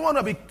 He doesn't want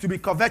us to be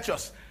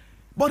covetous.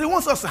 But he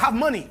wants us to have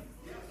money.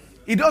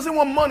 He doesn't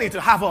want money to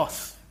have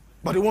us.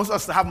 But he wants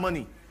us to have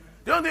money.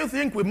 Don't you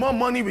think with more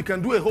money we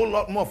can do a whole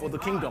lot more for the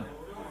kingdom?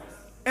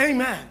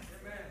 Amen.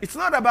 It's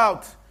not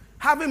about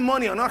having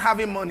money or not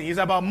having money. It's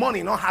about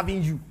money not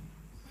having you.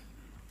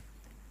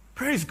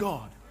 Praise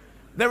God.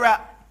 There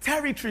are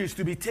territories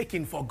to be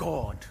taken for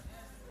God.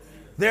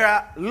 There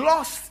are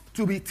lost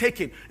to be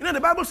taken. You know,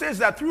 the Bible says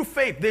that through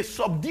faith they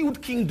subdued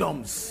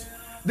kingdoms.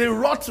 They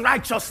wrought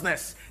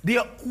righteousness. They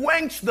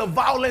quenched the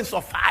violence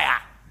of fire.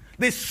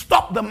 They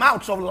stopped the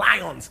mouths of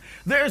lions.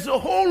 There's a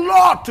whole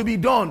lot to be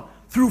done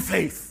through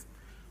faith.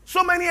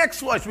 So many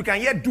exploits we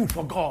can yet do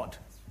for God.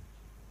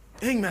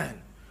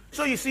 Amen.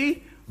 So you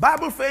see,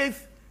 Bible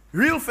faith,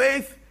 real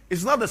faith,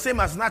 is not the same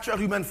as natural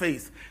human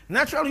faith.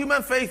 Natural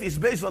human faith is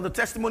based on the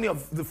testimony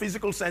of the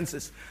physical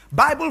senses.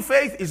 Bible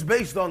faith is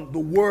based on the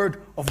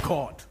Word of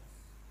God.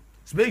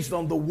 It's based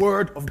on the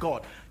Word of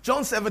God.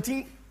 John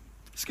 17,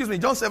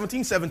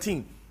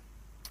 17.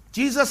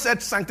 Jesus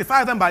said,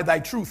 sanctify them by thy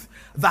truth.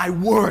 Thy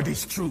word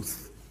is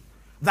truth.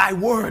 Thy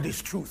word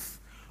is truth.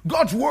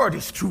 God's word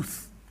is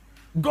truth.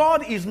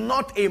 God is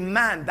not a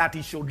man that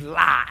he should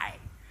lie,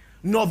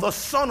 nor the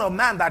son of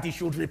man that he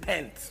should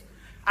repent.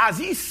 As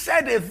he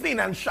said a thing,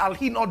 and shall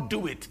he not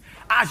do it?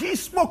 As he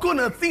spoken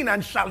a thing,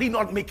 and shall he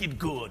not make it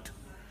good?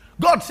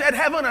 God said,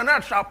 heaven and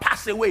earth shall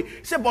pass away.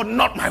 He said, but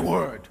not my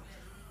word.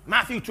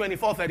 Matthew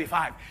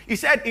 24:35. He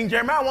said in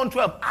Jeremiah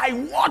 1:12, I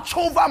watch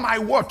over my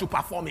word to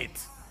perform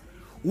it.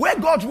 Where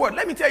God's word,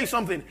 let me tell you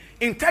something.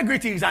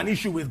 Integrity is an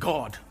issue with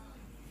God.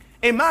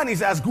 A man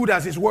is as good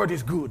as his word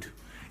is good.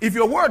 If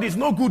your word is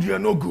no good, you're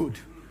no good.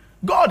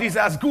 God is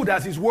as good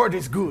as his word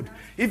is good.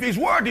 If his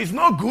word is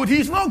no good,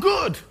 he's no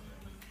good.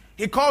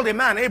 He called a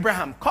man,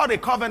 Abraham, called a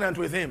covenant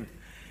with him.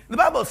 The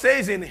Bible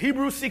says in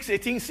Hebrews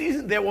 6:18, see,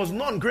 there was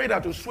none greater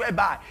to swear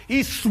by.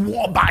 He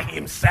swore by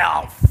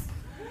himself,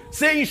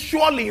 saying,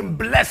 surely in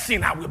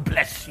blessing I will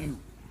bless you.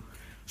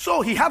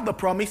 So he had the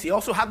promise, he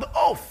also had the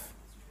oath.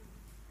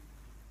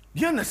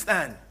 Do you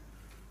understand?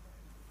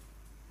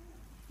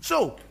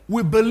 So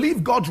we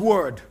believe God's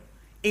word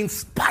in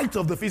spite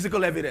of the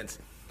physical evidence.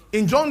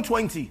 In John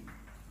 20,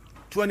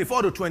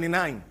 24 to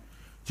 29,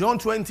 John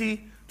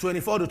 20,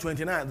 24 to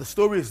 29, the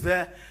story is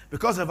there.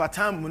 Because of our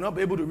time, we'll not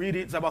be able to read it.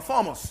 It's about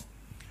Thomas.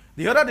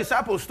 The other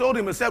disciples told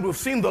him and said, we've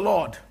seen the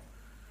Lord.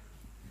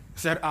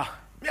 He said,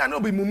 me I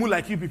not be mumu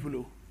like you people.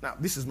 Oh. Now,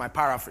 this is my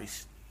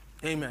paraphrase.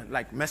 Amen.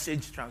 Like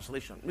Message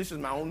translation. This is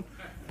my own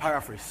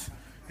paraphrase.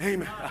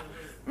 Amen.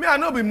 Me I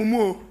not be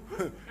mumu.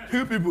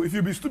 You people, if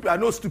you be stupid, I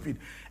know stupid.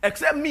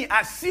 Except me,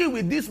 I see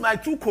with this my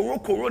two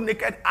koro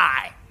naked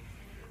eye.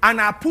 And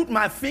I put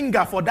my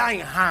finger for that in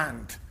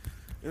hand.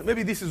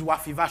 Maybe this is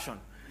Wafi version.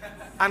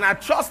 And I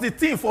trust the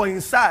thing for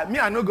inside. Me,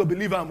 I no go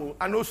believe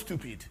I know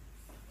stupid.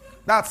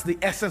 That's the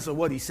essence of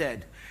what he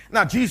said.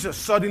 Now, Jesus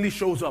suddenly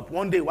shows up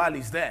one day while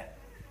he's there.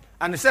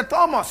 And he said,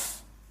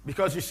 Thomas,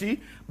 because you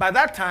see, by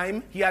that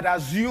time, he had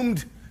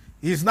assumed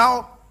he's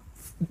now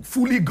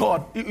fully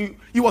God.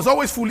 He was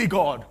always fully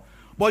God.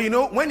 But you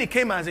know, when he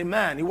came as a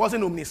man, he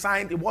wasn't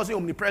omniscient, he wasn't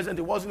omnipresent,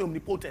 he wasn't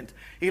omnipotent.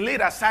 He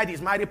laid aside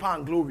his mighty power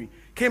and glory,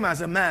 came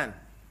as a man.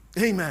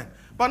 Amen.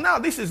 But now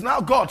this is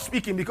now God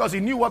speaking because he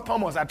knew what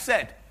Thomas had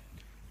said.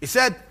 He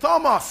said,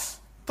 Thomas,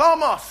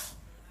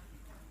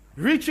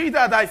 reach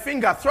hither thy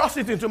finger, thrust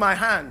it into my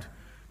hand.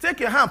 Take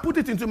your hand, put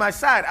it into my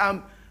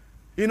side.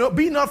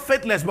 Be not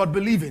faithless, but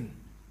believing.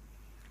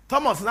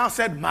 Thomas now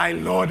said, my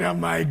Lord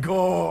and my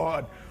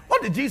God.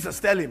 What did Jesus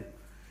tell him? He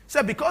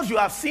said, because you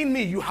have seen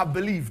me, you have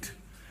believed.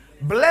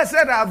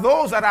 Blessed are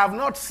those that have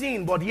not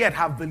seen, but yet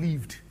have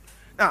believed.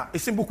 Now, a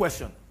simple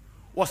question.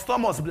 Was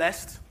Thomas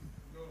blessed?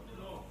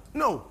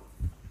 No.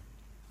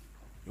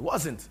 He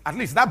wasn't. At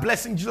least that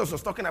blessing Jesus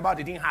was talking about,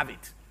 he didn't have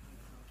it.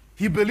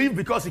 He believed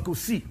because he could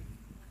see.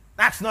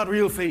 That's not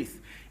real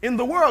faith. In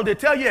the world, they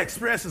tell you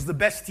experience is the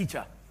best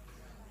teacher.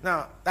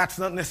 Now, that's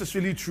not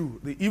necessarily true.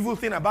 The evil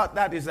thing about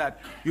that is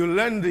that you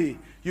learn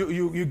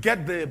you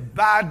get the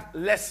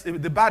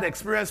bad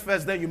experience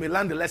first, then you may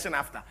learn the lesson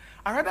after.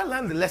 I'd rather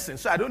learn the lesson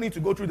so I don't need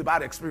to go through the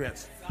bad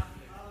experience.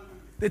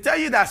 They tell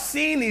you that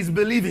seeing is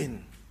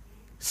believing.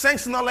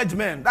 Sense knowledge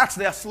men, that's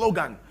their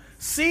slogan.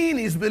 Seeing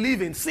is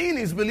believing. Seeing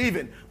is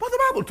believing. But the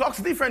Bible talks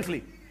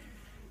differently.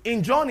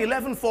 In John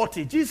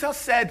 11:40, Jesus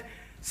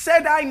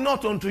said I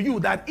not unto you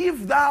that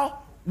if thou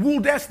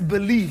wouldest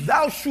believe,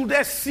 thou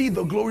shouldest see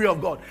the glory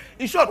of God.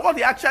 In short, what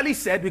he actually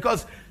said,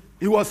 because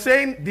he was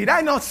saying, did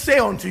I not say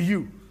unto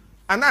you?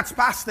 And that's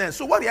past tense.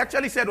 So what he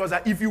actually said was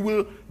that if you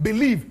will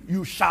believe,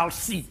 you shall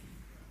see.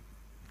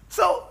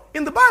 So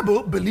in the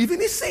Bible,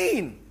 believing is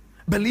seeing.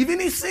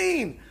 Believing is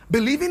seeing.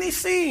 Believing is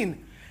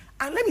seeing.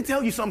 And let me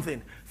tell you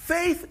something.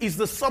 Faith is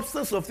the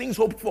substance of things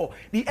hoped for,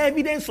 the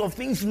evidence of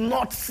things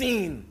not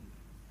seen.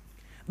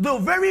 The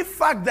very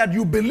fact that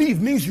you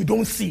believe means you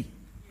don't see.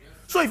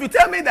 So if you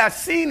tell me that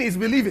seeing is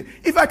believing,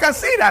 if I can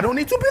see it, I don't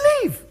need to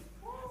believe.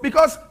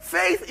 Because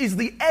faith is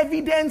the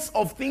evidence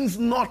of things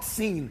not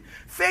seen.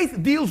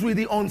 Faith deals with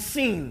the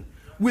unseen.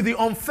 with the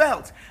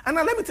unfelt. And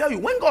now let me tell you,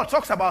 when God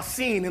talks about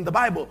seeing in the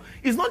Bible,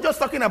 he's not just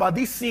talking about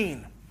this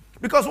seeing.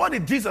 Because what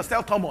did Jesus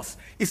tell Thomas?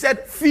 He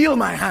said, feel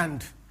my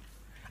hand.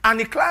 And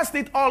he classed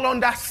it all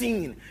under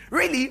seeing.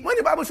 Really, when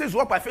the Bible says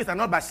walk by faith and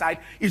not by sight,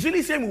 it's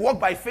really saying we walk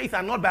by faith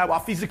and not by our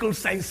physical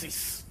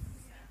senses.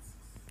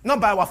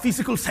 Not by our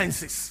physical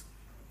senses.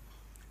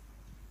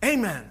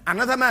 Amen.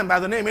 Another man by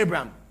the name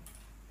Abraham.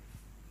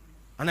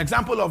 An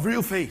example of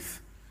real faith.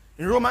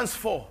 In Romans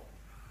 4,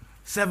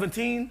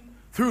 17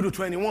 through to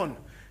 21,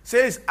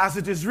 says, as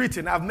it is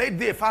written, I've made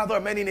thee a father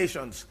of many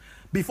nations,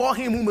 before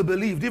him whom he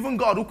believed, even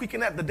God who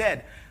quickeneth the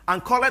dead,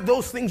 and calleth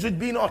those things which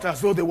be not as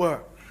though they were,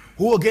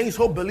 who against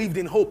hope believed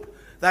in hope,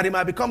 that he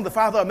might become the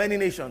father of many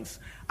nations.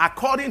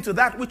 According to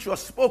that which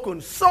was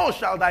spoken, so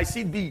shall thy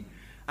seed be.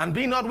 And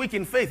be not weak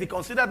in faith, he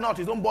considered not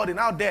his own body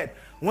now dead,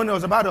 when he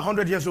was about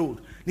 100 years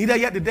old, neither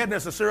yet the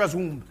deadness of Sarah's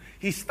womb.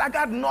 He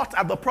staggered not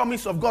at the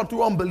promise of God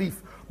through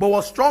unbelief, but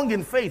was strong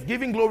in faith,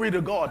 giving glory to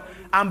God,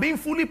 and being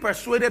fully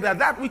persuaded that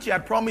that which he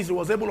had promised he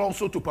was able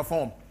also to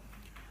perform.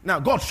 Now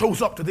God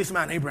shows up to this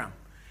man Abraham.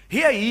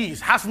 Here he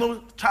is, has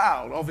no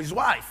child of his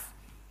wife.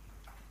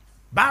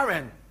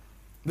 Barren.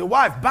 The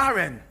wife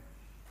barren.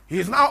 He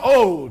is now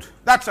old.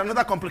 That's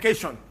another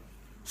complication.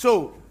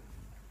 So,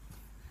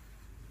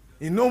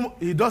 he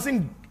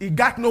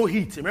got no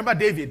heat. Remember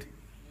David?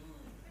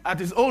 At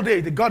his old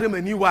age, they got him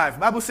a new wife. The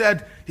Bible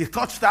said he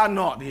touched her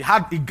not. He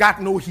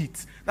got no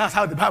heat. That's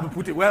how the Bible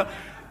put it. Well,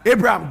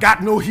 Abraham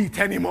got no heat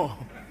anymore.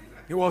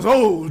 He was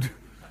old.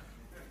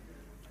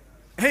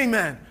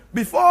 Amen.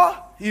 Before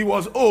he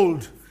was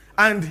old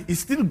and he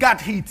still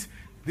got heat,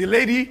 the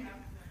lady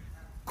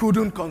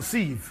couldn't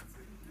conceive.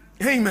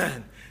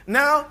 Amen.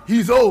 Now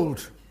he's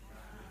old.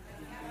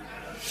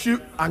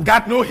 And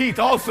got no heat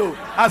also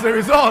as a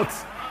result.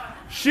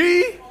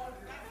 She's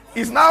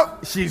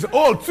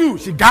old too.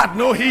 She got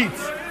no heat.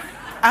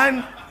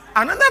 And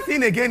another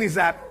thing again is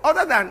that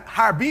other than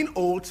her being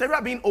old,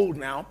 Sarah being old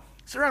now,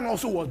 Sarah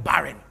also was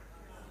barren.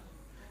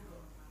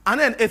 And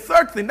then a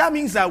third thing, that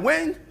means that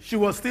when she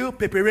was still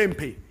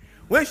peperempe,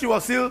 when she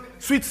was still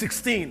sweet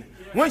 16,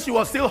 when she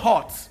was still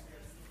hot,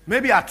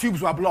 maybe her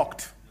tubes were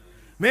blocked.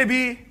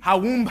 Maybe her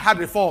womb had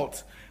a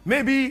fault.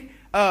 Maybe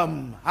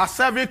her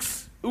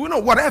cervix,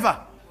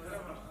 whatever.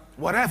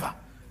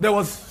 There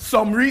was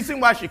some reason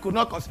why she could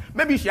not conceive.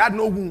 Maybe she had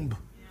no womb.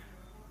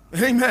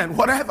 Amen.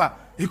 Whatever.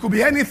 It could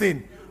be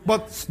anything.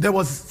 But there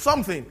was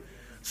something.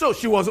 So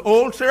she was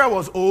old. Sarah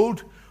was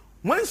old.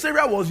 When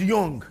Sarah was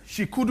young,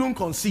 she couldn't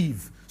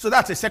conceive. So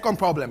that's a second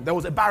problem. There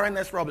was a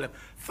barrenness problem.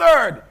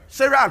 Third,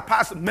 Sarah had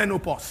passed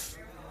menopause.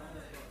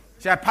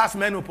 She had passed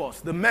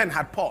menopause. The men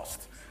had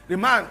paused. The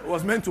man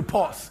was meant to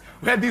pause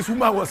where this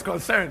woman was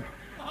concerned.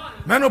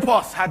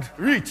 Menopause had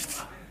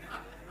reached.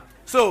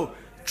 So,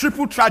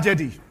 triple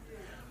tragedy.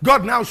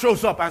 God now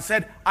shows up and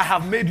said, I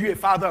have made you a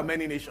father of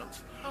many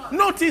nations.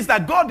 Notice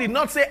that God did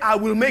not say, I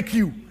will make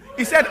you.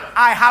 He said,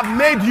 I have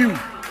made you.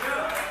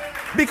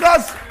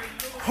 Because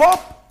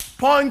hope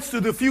points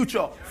to the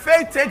future.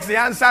 Faith takes the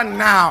answer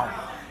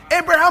now.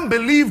 Abraham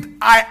believed,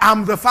 I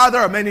am the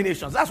father of many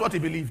nations. That's what he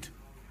believed.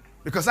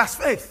 Because that's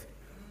faith.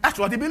 That's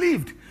what he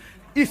believed.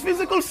 His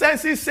physical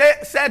senses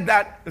said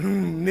that,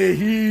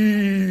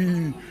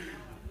 nehi,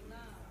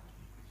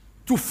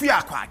 to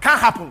fear, can't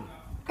happen.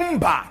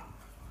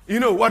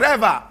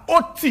 Whatever.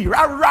 Oti,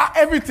 rara,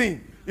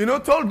 everything.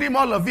 Told him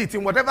all of it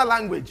in whatever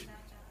language.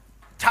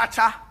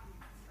 Cha-cha.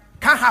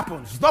 Can't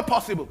happen. It's not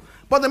possible.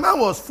 But the man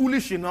was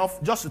foolish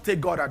enough just to take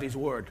God at his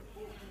word.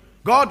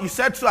 God, you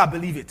said so, I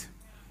believe it.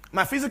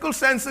 My physical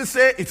senses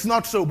say it's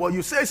not so, but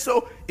you say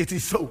so, it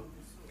is so.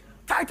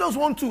 Titus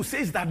 1:2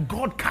 says that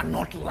God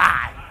cannot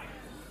lie.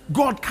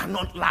 God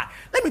cannot lie.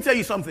 Let me tell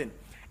you something.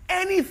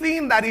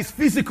 Anything that is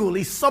physical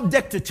is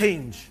subject to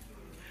change.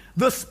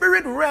 The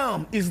spirit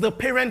realm is the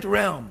parent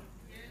realm.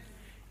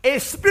 A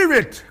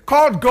spirit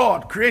called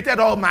God created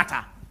all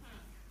matter.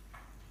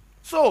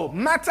 So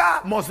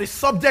matter must be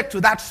subject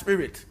to that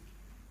spirit.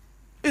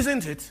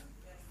 Isn't it?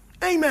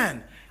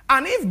 Amen.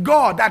 And if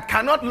God that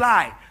cannot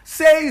lie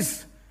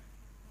says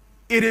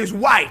it is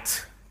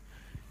white,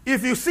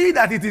 if you see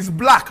that it is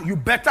black, you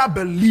better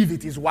believe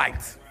it is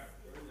white.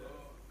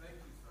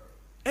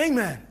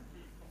 Amen.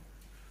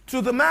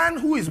 To the man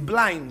who is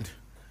blind,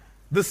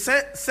 the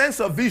sense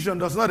of vision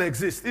does not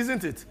exist,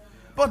 isn't it?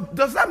 But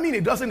does that mean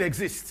it doesn't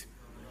exist?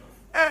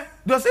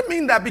 Does it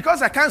mean that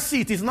because I can't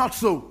see it is not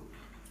so?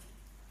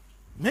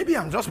 Maybe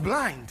I'm just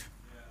blind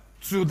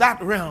to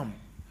that realm.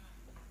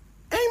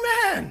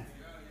 Amen.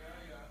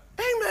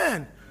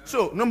 Amen.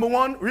 So, number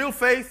one, real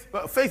faith.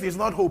 Faith is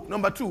not hope.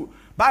 Number two,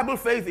 Bible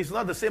faith is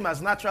not the same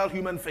as natural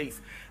human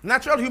faith.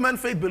 Natural human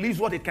faith believes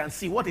what it can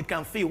see, what it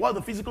can feel, what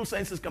the physical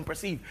senses can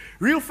perceive.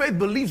 Real faith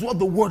believes what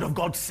the Word of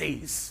God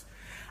says.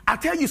 I'll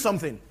tell you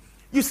something.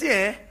 You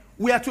see,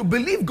 we are to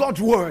believe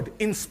God's Word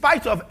in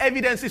spite of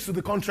evidences to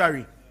the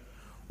contrary.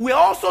 We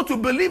are also to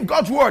believe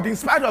God's Word in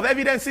spite of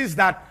evidences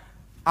that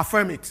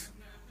affirm it.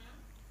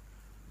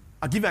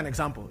 I'll give you an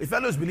example. A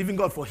fellow is believing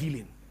God for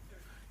healing.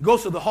 He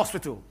goes to the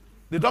hospital.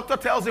 The doctor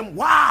tells him,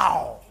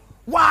 wow,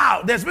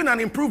 there's been an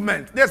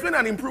improvement.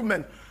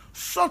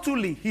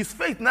 subtly, his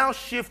faith now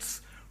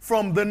shifts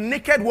from the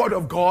naked word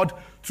of God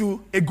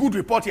to a good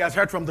report he has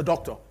heard from the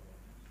doctor.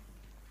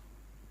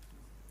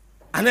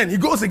 And then he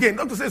goes again.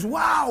 Doctor says,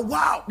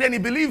 wow. Then he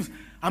believes,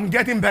 I'm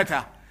getting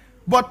better.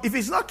 But if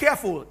he's not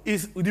careful,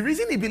 the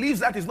reason he believes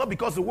that is not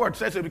because the word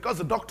says it, because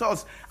the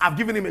doctors have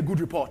given him a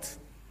good report.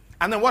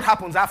 And then what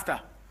happens after?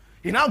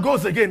 He now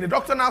goes again. The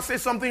doctor now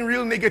says something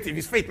real negative.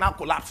 His faith now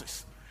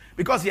collapses.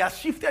 Because he has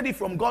shifted it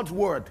from God's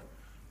word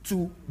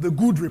to the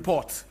good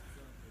report.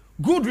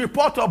 Good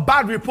report or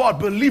bad report,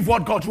 believe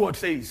what God's word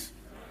says.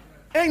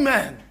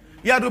 Amen.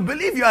 You have to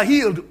believe you are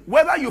healed,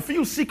 whether you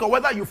feel sick or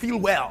whether you feel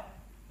well.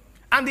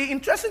 And the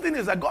interesting thing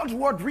is that God's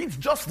word reads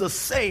just the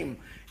same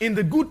in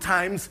the good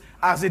times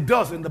as it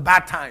does in the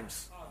bad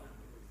times.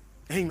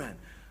 Amen.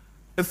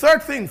 The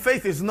third thing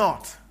faith is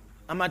not,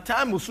 and my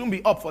time will soon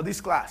be up for this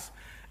class.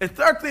 A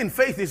third thing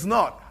faith is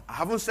not, I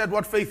haven't said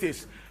what faith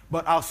is,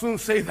 but I'll soon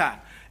say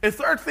that. A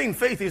third thing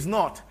faith is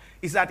not,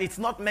 is that it's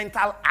not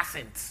mental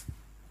assent.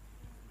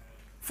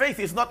 Faith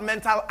is not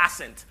mental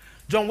assent.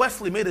 John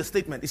Wesley made a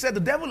statement. He said the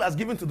devil has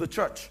given to the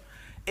church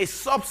a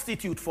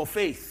substitute for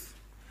faith.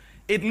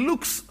 It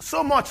looks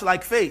so much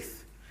like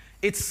faith.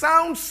 It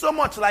sounds so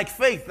much like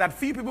faith that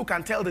few people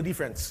can tell the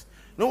difference.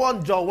 No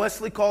one John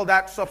Wesley called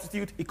that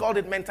substitute. He called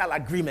it mental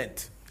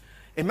agreement.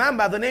 A man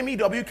by the name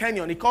E.W.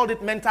 Kenyon, he called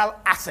it mental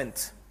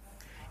assent.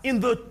 In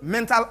the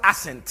mental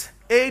assent,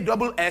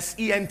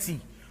 A-S-S-E-N-T,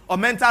 or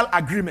mental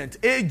agreement,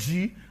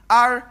 A-G-R-E-E-M-E-N-T,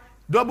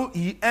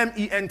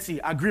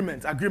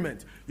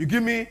 agreement. You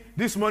give me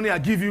this money, I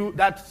give you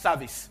that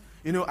service.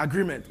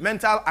 Agreement,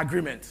 mental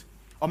agreement,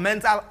 or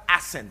mental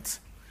assent.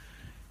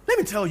 Let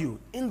me tell you,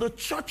 in the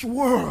church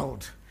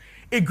world,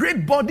 a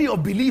great body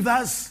of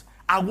believers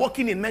are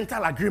working in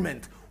mental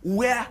agreement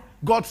where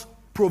God's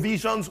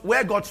provisions,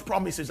 where God's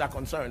promises are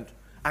concerned,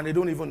 and they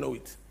don't even know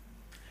it.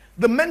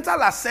 The mental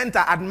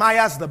assenter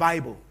admires the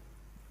Bible.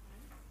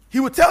 He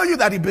will tell you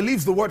that he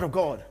believes the word of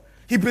God.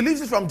 He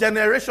believes it from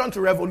generation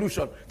to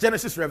revolution,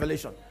 Genesis,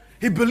 Revelation.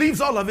 He believes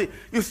all of it.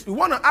 He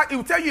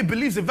will tell you he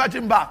believes the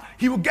virgin birth.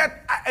 He will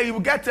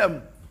get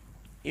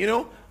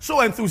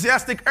so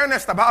enthusiastic,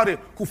 earnest about it,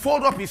 who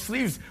fold up his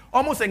sleeves,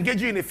 almost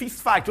engage you in a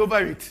fist fight over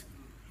it.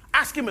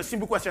 Ask him a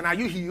simple question. Are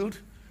you healed?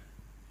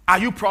 Are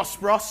you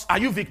prosperous? Are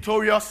you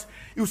victorious?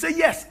 He will say,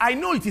 yes, I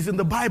know it is in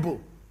the Bible.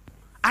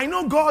 I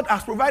know God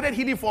has provided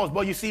healing for us,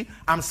 but you see,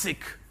 I'm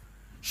sick.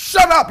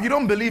 Shut up, you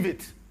don't believe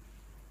it.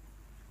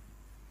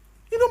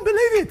 You don't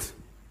believe it.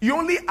 You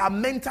only are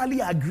mentally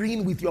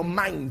agreeing with your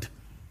mind.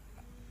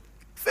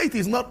 Faith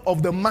is not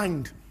of the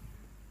mind.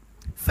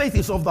 Faith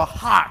is of the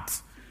heart.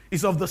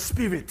 It's of the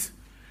spirit.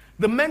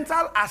 The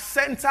mental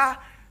assenter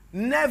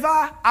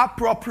never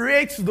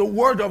appropriates the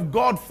word of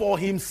God for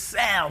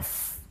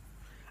himself.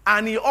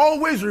 And he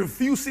always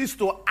refuses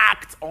to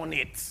act on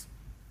it.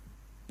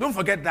 Don't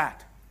forget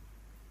that.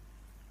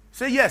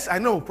 Say, yes, I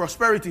know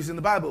prosperity is in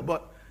the Bible,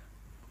 but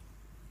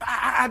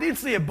I didn't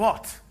say a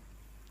but.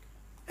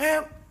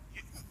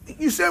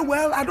 You say,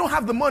 well, I don't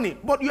have the money,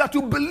 but you have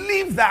to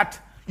believe that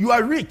you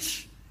are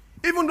rich,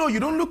 even though you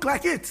don't look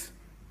like it.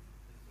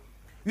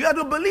 You have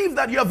to believe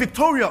that you are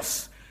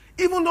victorious,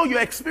 even though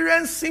your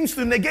experience seems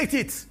to negate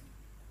it.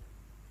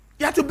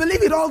 You have to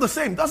believe it all the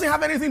same. It doesn't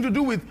have anything to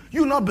do with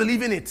you not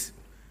believing it.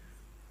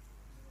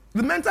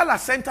 The mental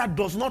assenter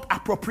does not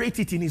appropriate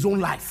it in his own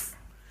life.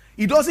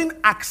 He doesn't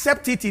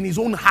accept it in his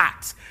own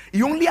heart.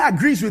 He only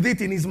agrees with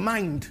it in his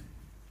mind.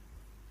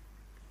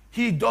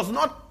 He does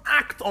not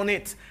act on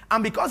it.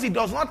 And because he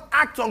does not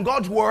act on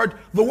God's word,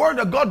 the word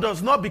of God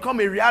does not become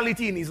a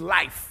reality in his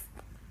life.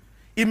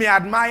 He may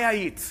admire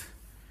it.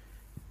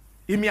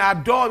 He may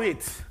adore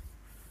it.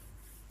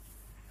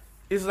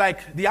 It's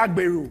like the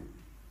Agberu.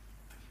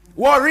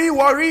 Worry.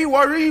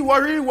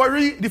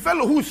 The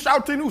fellow who's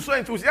shouting, who's so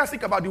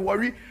enthusiastic about the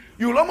worry,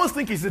 you'll almost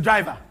think he's the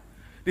driver.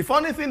 The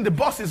funny thing, the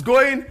boss is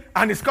going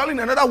and he's calling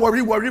another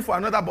worry for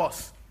another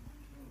boss.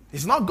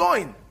 He's not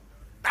going.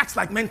 That's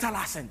like mental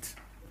assent.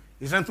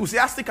 He's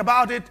enthusiastic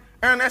about it,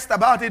 earnest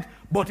about it,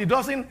 but he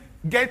doesn't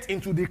get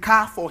into the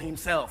car for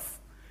himself.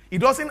 He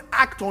doesn't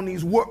act on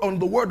on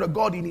the word of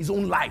God in his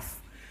own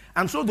life.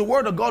 And so the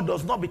word of God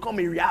does not become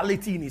a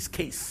reality in his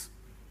case.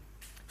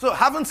 So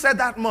having said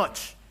that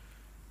much,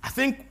 I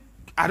think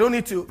I don't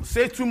need to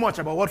say too much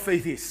about what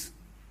faith is.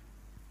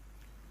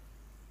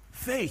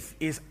 Faith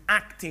is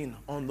acting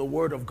on the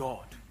word of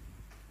God.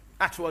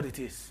 That's what it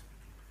is.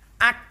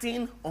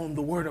 Acting on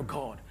the word of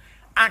God.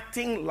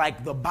 Acting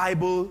like the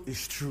Bible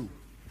is true.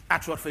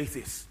 That's what faith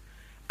is.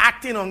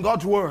 Acting on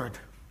God's word.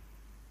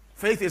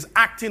 Faith is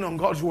acting on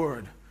God's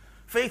word.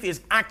 Faith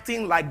is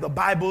acting like the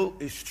Bible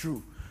is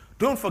true.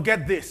 Don't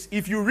forget this.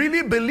 If you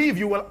really believe,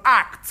 you will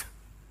act.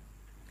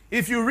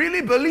 If you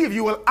really believe,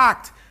 you will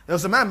act.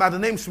 There's a man by the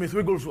name Smith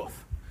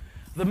Wigglesworth.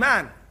 The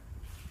man,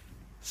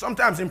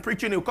 sometimes in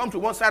preaching, he'll come to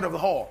one side of the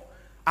hall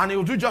and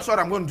he'll do just what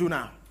I'm going to do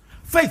now.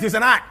 Faith is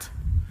an act.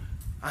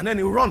 And then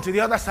he'll run to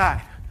the other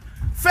side.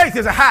 Faith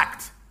is a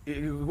act.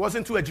 He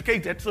wasn't too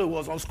educated, so he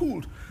was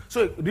unschooled.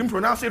 So he didn't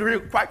pronounce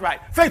it quite right.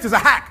 Faith is a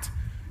act.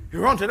 He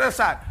run to the other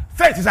side.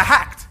 Faith is a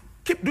act.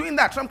 Keep doing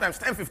that sometimes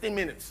 10, 15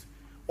 minutes.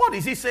 What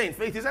is he saying?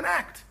 Faith is an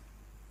act.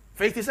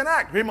 Faith is an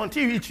act. Raymond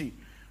T. Ritchie,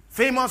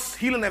 famous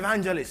healing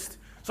evangelist.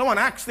 Someone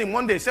asked him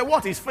one day, said,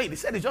 what is faith? He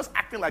said, it's just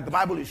acting like the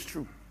Bible is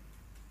true.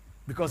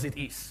 Because it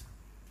is.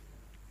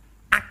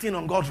 Acting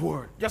on God's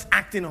word. Just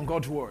acting on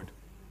God's word.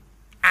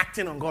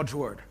 Acting on God's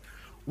word.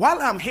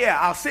 While I'm here,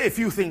 I'll say a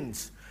few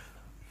things.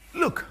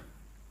 Look,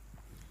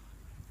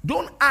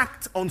 don't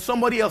act on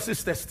somebody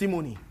else's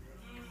testimony.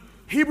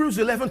 Hebrews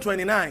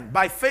 11:29.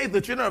 By faith,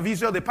 the children of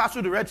Israel, they passed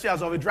through the Red Sea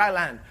as of a dry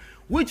land,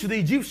 which the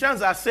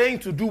Egyptians are saying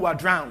to do were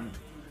drowned.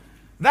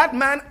 That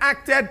man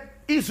acted.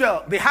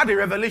 Israel, they had a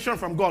revelation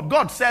from God.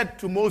 God said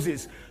to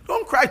Moses,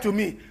 don't cry to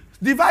me.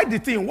 Divide the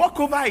thing. Walk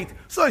over it.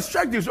 So he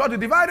stretched his rod. He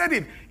divided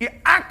it. He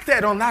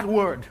acted on that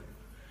word.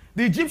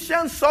 The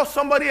Egyptians saw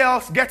somebody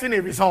else getting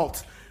a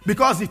result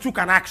because he took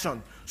an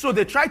action. So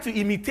they tried to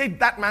imitate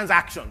that man's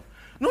action.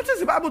 Notice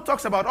the Bible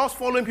talks about us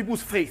following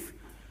people's faith,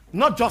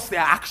 not just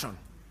their action.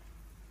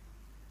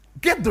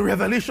 Get the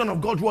revelation of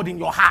God's word in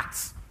your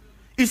hearts.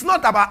 It's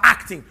not about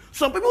acting.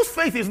 Some people's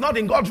faith is not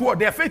in God's word.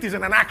 Their faith is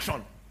in an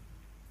action.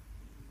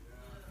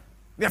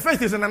 Their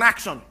faith is in an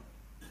action.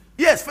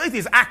 Yes, faith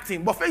is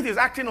acting, but faith is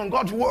acting on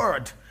God's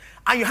word.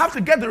 And you have to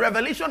get the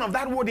revelation of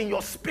that word in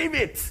your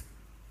spirit.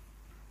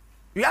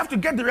 You have to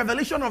get the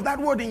revelation of that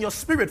word in your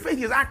spirit.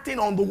 Faith is acting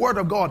on the word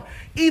of God.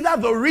 Either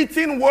the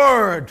written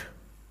word,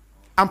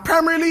 and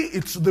primarily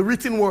it's the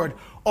written word,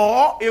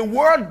 or a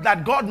word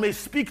that God may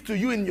speak to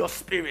you in your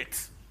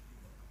spirit.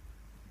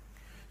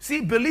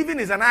 See, believing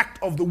is an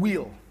act of the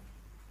will.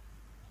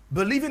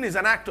 Believing is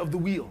an act of the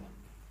will.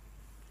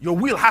 Your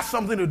will has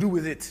something to do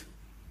with it.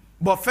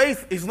 But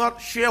faith is not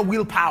sheer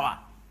willpower.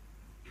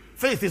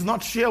 Faith is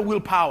not sheer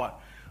willpower.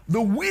 The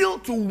will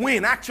to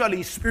win actually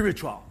is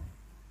spiritual.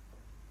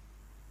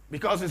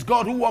 Because it's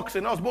God who works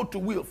in us both to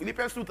will,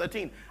 Philippians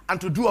 2:13,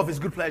 and to do of his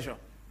good pleasure.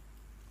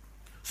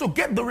 So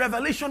get the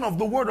revelation of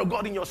the word of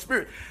God in your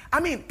spirit. I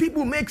mean,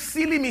 people make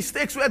silly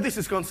mistakes where this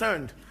is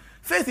concerned.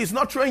 Faith is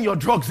not throwing your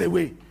drugs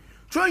away.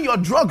 Throwing your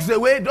drugs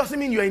away doesn't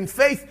mean you're in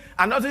faith,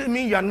 and doesn't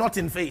mean you're not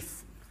in faith.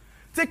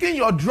 Taking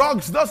your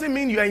drugs doesn't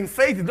mean you're in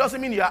faith. It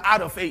doesn't mean you're out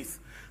of faith.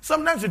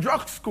 Sometimes the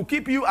drugs could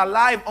keep you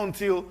alive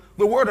until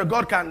the word of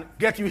God can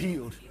get you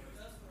healed.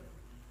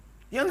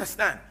 You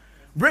understand?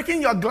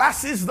 Breaking your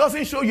glasses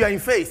doesn't show you're in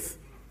faith.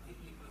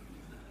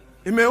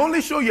 It may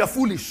only show you're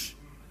foolish.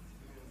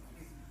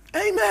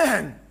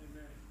 Amen.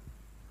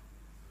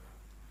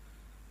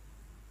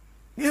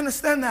 You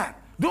understand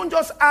that? Don't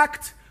just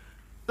act.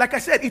 Like I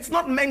said, it's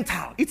not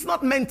mental. It's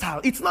not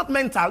mental. It's not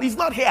mental. It's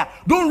not here.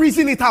 Don't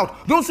reason it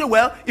out. Don't say,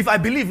 well, if I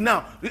believe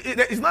now.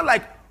 It's not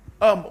like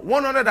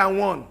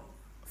 101.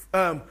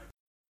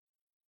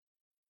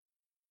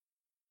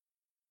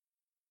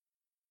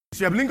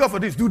 You're believing God for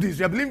this, do this.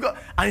 You're believing God,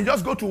 and you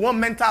just go to one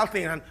mental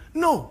thing. And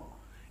no.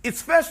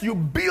 It's first you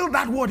build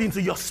that word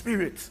into your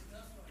spirit.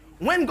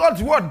 When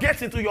God's word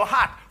gets into your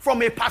heart,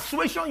 from a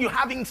persuasion you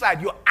have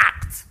inside, you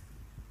act.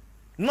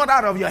 Not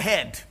out of your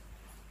head.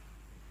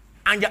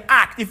 And you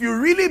act. If you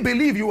really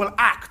believe, you will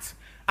act.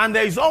 And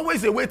there is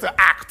always a way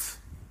to act.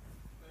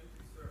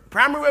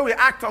 Primary way we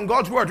act on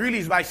God's word really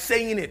is by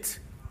saying it.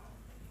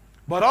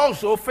 But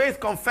also, faith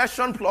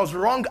confession plus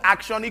wrong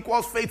action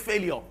equals faith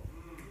failure.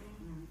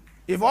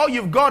 If all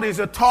you've got is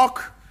a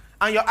talk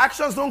and your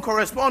actions don't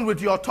correspond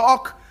with your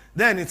talk,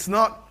 then it's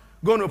not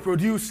going to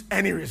produce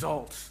any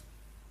results.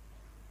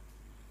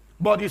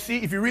 But you see,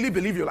 if you really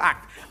believe, you'll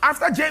act.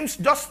 After James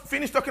just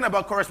finished talking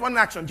about corresponding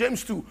action,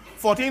 James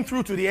 2:14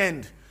 through to the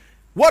end,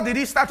 what did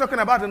he start talking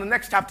about in the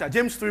next chapter?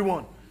 James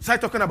 3:1.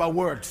 Start talking about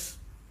words.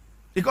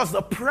 Because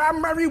the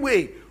primary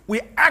way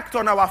we act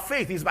on our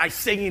faith is by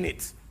saying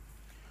it.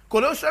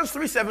 Colossians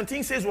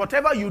 3:17 says,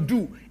 whatever you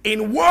do,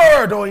 in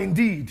word or in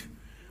deed,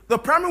 the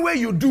primary way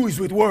you do is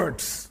with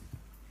words.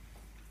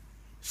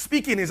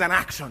 Speaking is an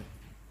action.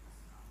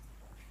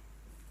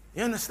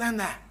 You understand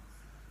that?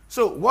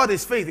 So what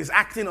is faith? Is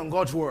acting on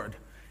God's word.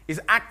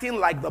 Is acting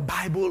like the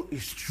Bible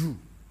is true.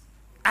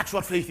 That's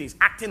what faith is.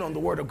 Acting on the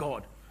word of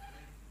God.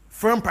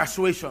 Firm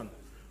persuasion,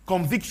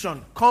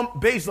 conviction,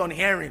 based on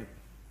hearing,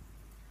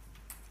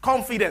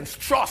 confidence,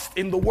 trust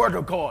in the word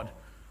of God.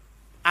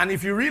 And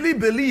if you really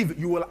believe,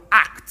 you will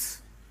act.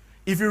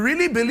 If you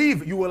really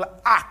believe, you will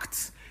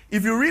act.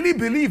 If you really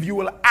believe, you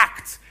will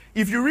act.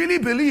 If you really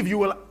believe, you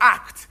will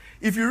act.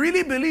 If you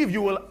really believe,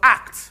 you will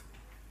act.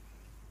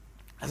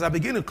 As I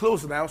begin to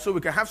close now, so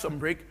we can have some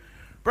break,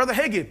 Brother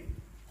Hagin,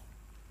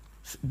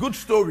 good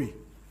story,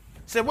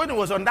 said when he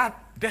was on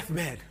that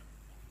deathbed,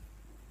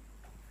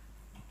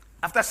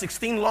 after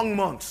 16 long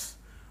months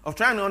of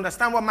trying to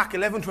understand what Mark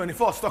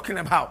 11:24 is talking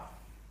about,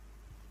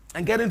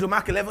 and getting to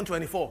Mark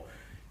 11:24,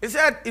 he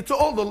said, he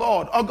told the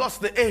Lord,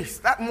 August the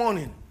 8th, that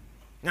morning,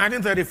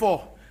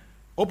 1934,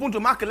 open to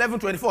Mark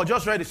 11:24,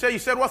 just read it. He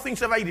said, what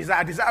things ever you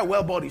desire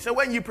well body. He said,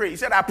 when you pray, he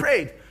said, I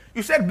prayed.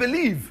 You said,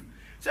 believe.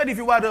 He said, if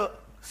you were to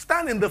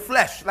stand in the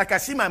flesh, like I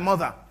see my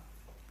mother,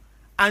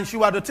 and you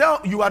were to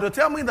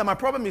tell me that my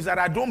problem is that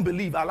I don't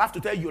believe, I'll have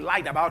to tell you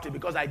lied about it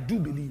because I do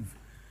believe.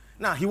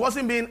 Now, he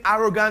wasn't being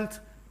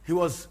arrogant. He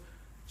was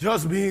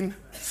just being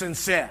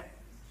sincere.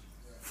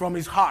 from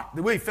his heart,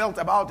 the way he felt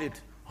about it,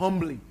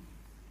 humbly.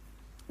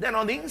 Then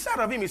on the inside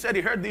of him, he said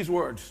he heard these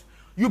words.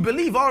 You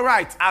believe all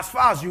right as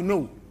far as you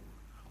know.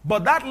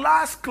 But that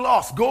last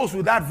clause goes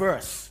with that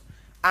verse.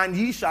 And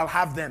ye shall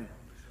have them.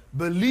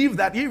 Believe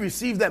that ye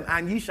receive them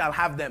and ye shall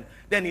have them.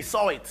 Then he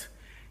saw it.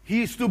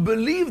 He is to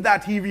believe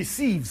that he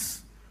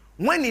receives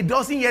when he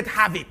doesn't yet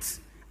have it.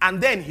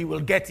 And then he will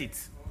get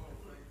it.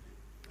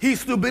 He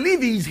is to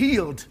believe he is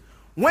healed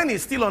when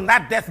he's still on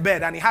that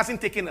deathbed and he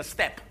hasn't taken a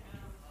step.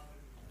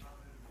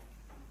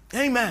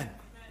 Amen.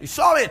 He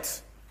saw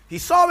it. He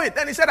saw it.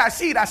 Then he said, I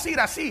see it, I see it,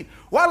 I see it.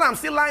 While I'm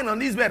still lying on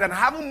this bed and I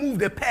haven't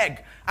moved a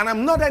peg and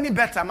I'm not any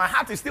better, my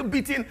heart is still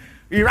beating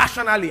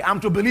irrationally, I'm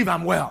to believe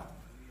I'm well.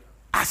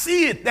 I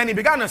see it. Then he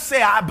began to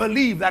say, I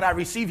believe that I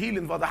receive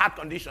healing for the heart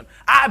condition.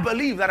 I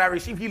believe that I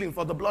receive healing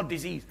for the blood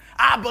disease.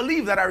 I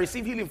believe that I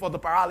receive healing for the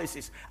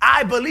paralysis.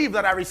 I believe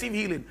that I receive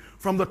healing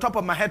from the top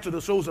of my head to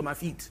the soles of my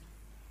feet.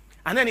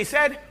 And then he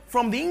said,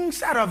 from the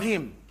inside of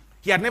him,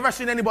 he had never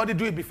seen anybody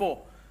do it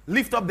before.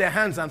 Lift up their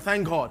hands and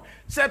thank God.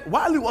 Said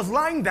while he was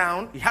lying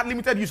down, he had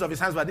limited use of his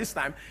hands by this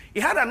time. He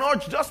had an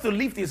urge just to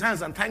lift his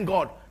hands and thank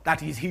God that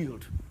he's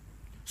healed.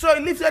 So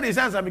he lifted his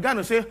hands and began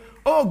to say,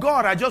 oh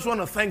God, I just want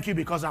to thank you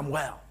because I'm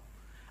well.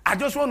 I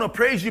just want to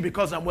praise you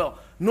because I'm well.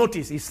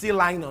 Notice, he's still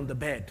lying on the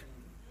bed.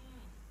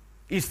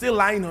 He's still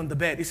lying on the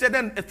bed. He said,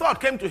 then a thought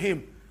came to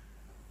him.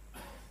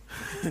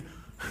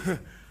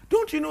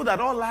 Don't you know that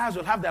all liars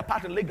will have their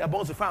part and leg that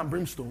burns with fire and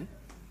brimstone?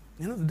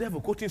 You know, the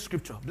devil quoting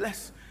scripture.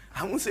 Bless.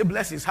 I won't say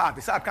bless his heart.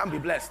 His heart can't be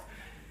blessed.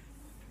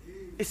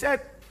 He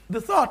said, the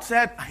thought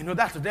said, I know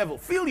that's the devil.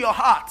 Feel your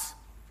heart.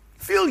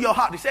 Feel your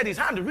heart. He said his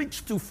hand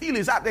reached to feel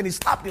his heart. Then he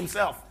stopped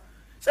himself.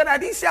 He said, I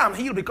didn't say I'm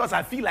healed because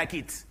I feel like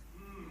it.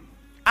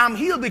 I'm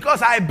healed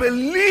because I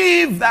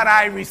believe that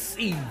I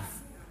receive.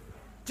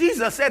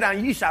 Jesus said,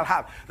 and ye shall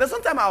have. There's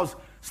sometime I was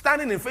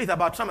standing in faith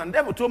about something, and the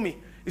devil told me,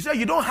 he said,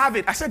 you don't have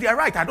it. I said, you're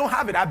right. I don't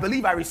have it. I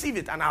believe I receive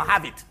it, and I'll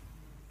have it.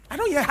 I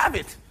don't yet have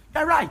it.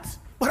 You're right.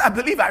 But I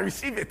believe I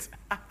receive it.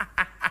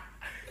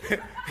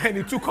 And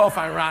he took off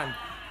and ran.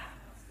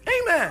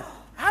 Amen.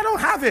 I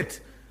don't have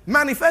it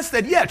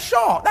manifested yet.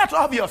 Sure, that's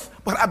obvious.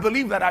 But I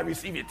believe that I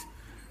receive it.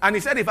 And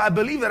he said, if I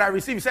believe that I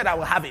receive, he said, I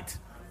will have it.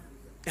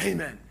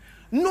 Amen.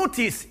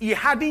 Notice he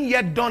hadn't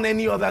yet done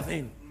any other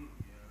thing.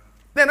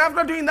 Then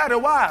after doing that a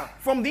while,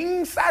 from the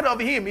inside of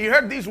him, he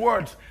heard these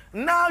words.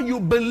 Now you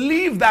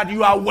believe that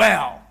you are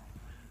well.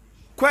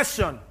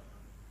 Question.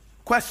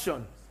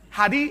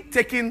 Had he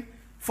taken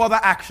further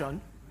action?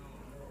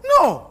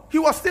 No. He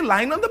was still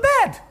lying on the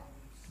bed.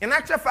 In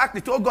actual fact,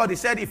 he told God, he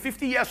said, if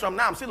 50 years from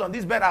now I'm still on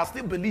this bed, I'll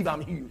still believe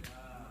I'm healed.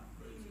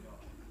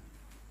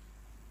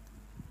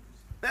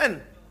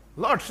 Then,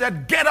 Lord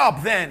said, get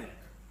up then.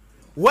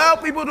 Well,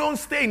 people don't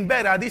stay in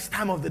bed at this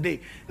time of the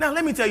day. Now,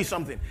 let me tell you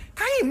something.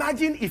 Can you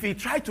imagine if he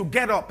tried to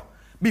get up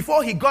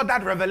before he got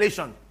that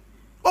revelation?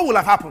 What would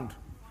have happened?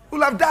 He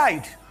would have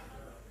died.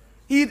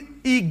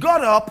 He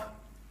got up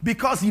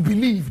because he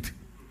believed.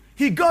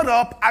 He got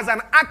up as an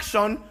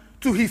action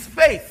to his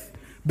faith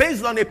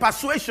based on a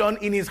persuasion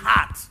in his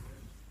heart.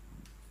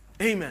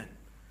 Amen.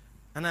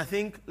 And I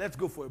think, let's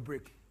go for a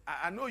break.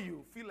 I know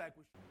you feel like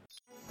we should.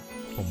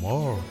 For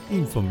more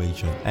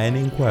information and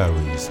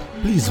inquiries,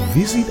 please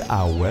visit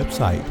our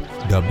website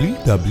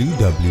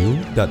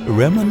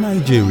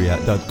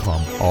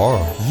www.remanigeria.com,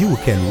 or you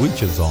can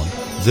reach us on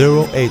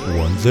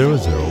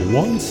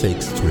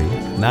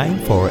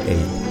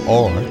 08100163948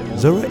 or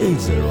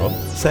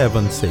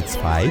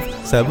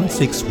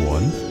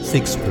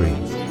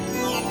 080-765-76163.